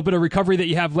the little bit of recovery that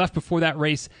you have left before that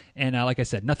race, and like I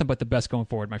said, nothing but the best going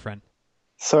forward, my friend.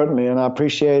 Certainly, and I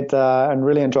appreciate and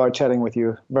really enjoyed chatting with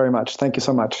you very much. Thank you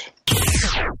so much.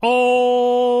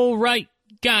 All right,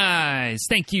 guys.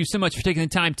 Thank you so much for taking the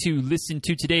time to listen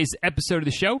to today's episode of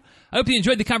the show. I hope you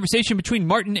enjoyed the conversation between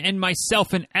Martin and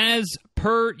myself, and as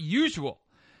per usual,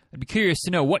 I'd be curious to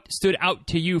know what stood out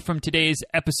to you from today's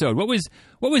episode. What was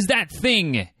that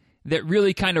thing that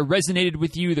really kind of resonated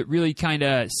with you, that really kind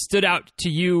of stood out to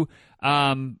you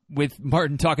with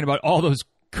Martin talking about all those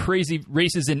crazy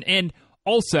races and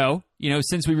also,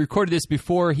 since we recorded this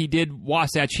before he did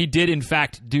Wasatch, he did in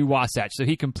fact do Wasatch. So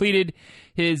he completed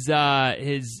his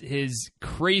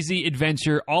crazy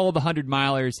adventure, all of the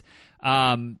 100-milers,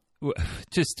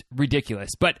 just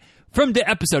ridiculous. But from the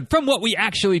episode, from what we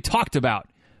actually talked about,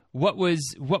 what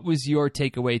was your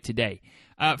takeaway today?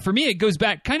 For me, it goes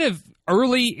back kind of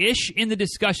early-ish in the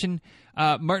discussion.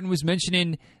 Martin was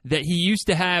mentioning that he used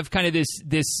to have kind of this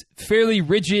fairly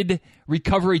rigid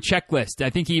recovery checklist. I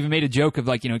think he even made a joke of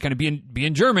kind of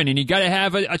being German, and you got to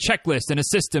have a checklist and a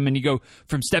system, and you go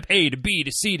from step A to B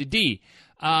to C to D.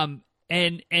 And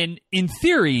in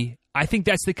theory, I think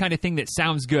that's the kind of thing that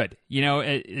sounds good.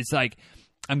 It's like,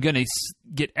 I'm going to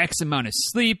get X amount of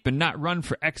sleep and not run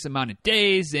for X amount of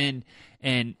days and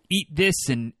eat this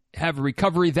and have a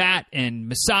recovery that and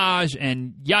massage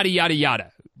and yada, yada,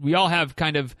 yada. We all have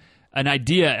kind of an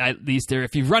idea, at least there.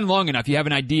 If you've run long enough, you have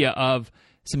an idea of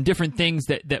some different things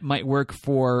that might work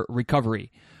for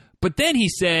recovery. But then he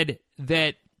said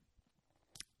that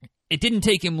it didn't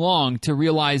take him long to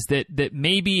realize that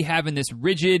maybe having this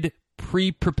rigid,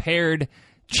 pre-prepared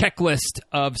checklist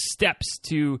of steps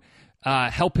to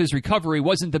help his recovery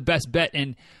wasn't the best bet,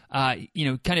 and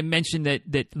kind of mentioned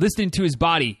that listening to his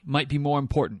body might be more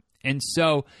important. And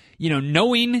so,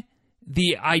 knowing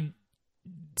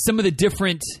some of the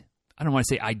different, I don't want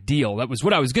to say ideal, that was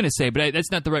what I was going to say, but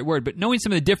that's not the right word, but knowing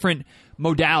some of the different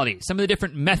modalities, some of the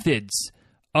different methods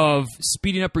of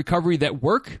speeding up recovery that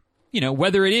work,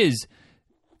 whether it is,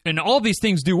 and all these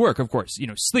things do work, of course,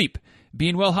 sleep,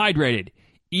 being well hydrated,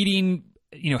 eating,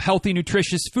 healthy,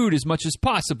 nutritious food as much as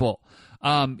possible,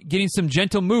 getting some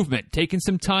gentle movement, taking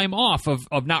some time off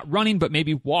of not running, but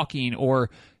maybe walking or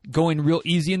going real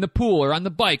easy in the pool or on the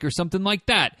bike or something like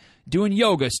that, doing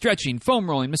yoga, stretching, foam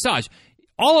rolling, massage.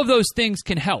 All of those things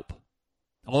can help.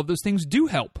 All of those things do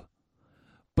help.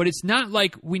 But it's not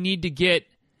like we need to get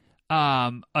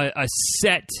a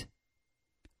set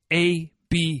A,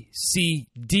 B, C,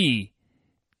 D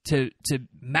to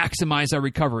maximize our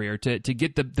recovery or to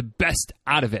get the best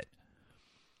out of it.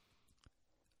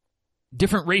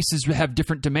 Different races have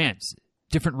different demands.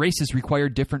 Different races require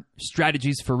different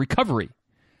strategies for recovery.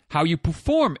 How you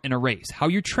perform in a race, how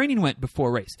your training went before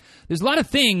a race. There's a lot of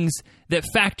things that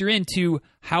factor into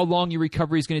how long your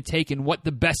recovery is going to take and what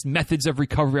the best methods of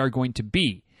recovery are going to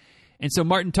be. And so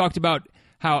Martin talked about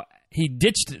how he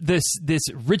ditched this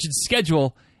rigid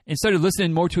schedule and started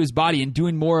listening more to his body and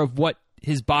doing more of what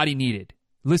his body needed,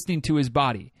 listening to his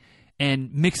body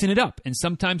and mixing it up. And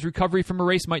sometimes recovery from a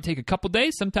race might take a couple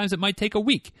days. Sometimes it might take a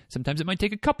week. Sometimes it might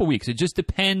take a couple weeks. It just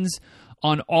depends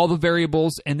on all the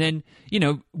variables. And then,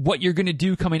 what you're going to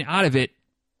do coming out of it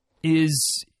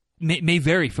may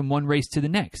vary from one race to the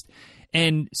next.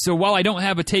 And so while I don't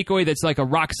have a takeaway that's like a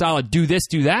rock solid, do this,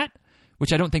 do that,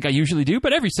 which I don't think I usually do,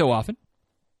 but every so often,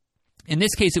 in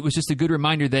this case, it was just a good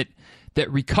reminder that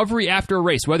recovery after a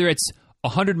race, whether it's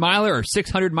 100-miler or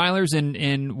 600-milers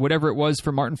in whatever it was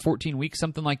for Martin, 14 weeks,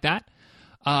 something like that,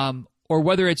 or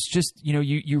whether it's just,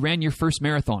 you ran your first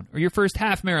marathon or your first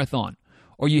half marathon,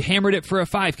 or you hammered it for a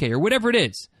 5K or whatever it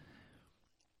is,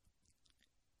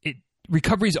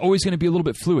 recovery is always going to be a little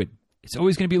bit fluid. It's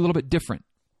always going to be a little bit different.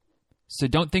 So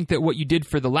don't think that what you did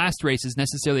for the last race is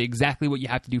necessarily exactly what you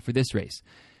have to do for this race.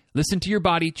 Listen to your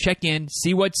body, check in,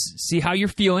 see how you're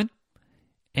feeling,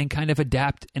 and kind of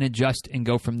adapt and adjust and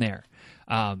go from there.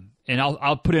 And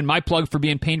I'll put in my plug for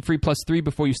being pain-free +3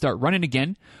 before you start running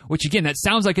again, which again, that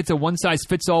sounds like it's a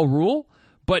one-size-fits-all rule,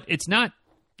 but it's not.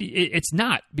 It's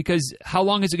not, because how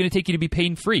long is it going to take you to be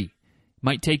pain-free?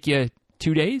 Might take you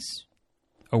 2 days,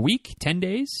 a week, 10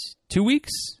 days, 2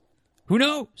 weeks. Who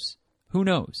knows? Who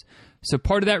knows? So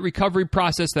part of that recovery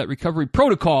process, that recovery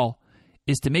protocol,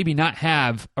 is to maybe not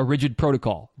have a rigid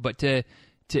protocol, but to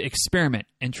experiment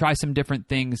and try some different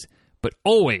things. But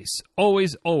always,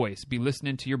 always, always be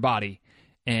listening to your body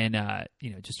and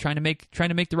just trying to make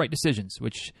the right decisions,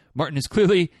 which Martin has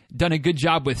clearly done a good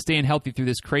job with, staying healthy through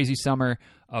this crazy summer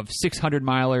of 600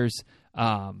 milers.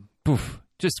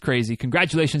 Just crazy.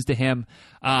 Congratulations to him.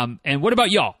 And what about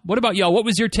y'all? What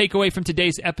was your takeaway from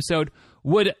today's episode?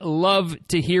 Would love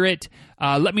to hear it.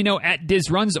 Let me know at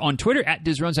DizRuns on Twitter, at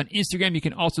DizRuns on Instagram. You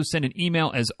can also send an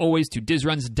email, as always, to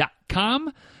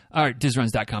DizRuns.com. Or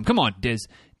DizRuns.com. Come on, Diz.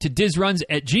 To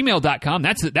DizRuns@gmail.com.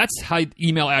 That's how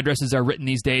email addresses are written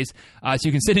these days. So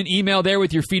you can send an email there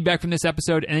with your feedback from this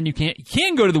episode, and then you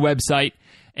can go to the website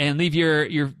and leave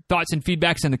your thoughts and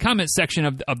feedbacks in the comments section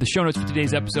of the show notes for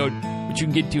today's episode, which you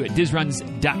can get to at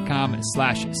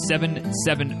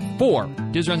DizRuns.com/774.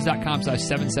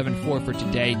 DizRuns.com/774 for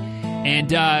today. And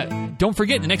don't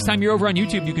forget, the next time you're over on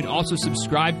YouTube, you can also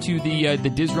subscribe to the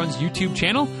DizRuns YouTube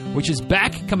channel, which is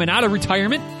back, coming out of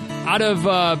retirement, out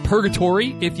of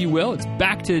purgatory, if you will. It's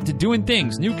back to doing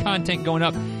things, new content going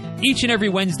up each and every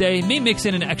Wednesday. May mix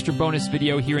in an extra bonus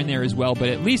video here and there as well, but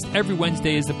at least every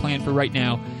Wednesday is the plan for right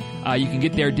now. You can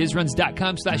get there,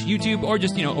 DizRuns.com/YouTube, or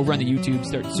just, over on the YouTube,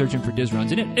 start searching for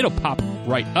DizRuns, and it'll pop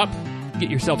right up. Get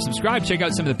yourself subscribed. Check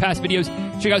out some of the past videos.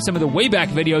 Check out some of the way back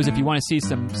videos if you want to see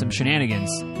some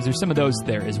shenanigans, because there's some of those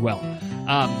there as well.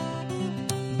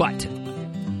 But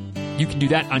you can do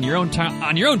that on your own time.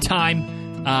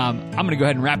 I'm going to go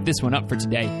ahead and wrap this one up for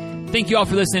today. Thank you all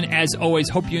for listening. As always,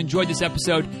 hope you enjoyed this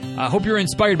episode. Hope you were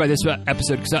inspired by this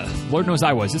episode, because Lord knows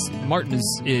I was. Martin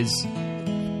is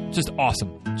just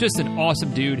awesome. Just an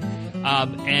awesome dude.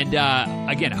 Again,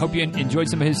 I hope you enjoyed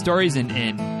some of his stories and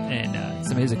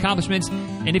some of his accomplishments.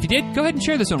 And if you did, go ahead and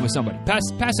share this one with somebody.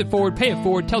 Pass it forward, pay it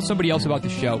forward, tell somebody else about the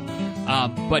show.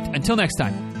 But until next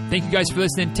time, thank you guys for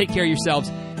listening. Take care of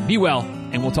yourselves. Be well,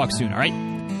 and we'll talk soon, all right?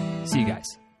 See you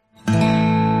guys.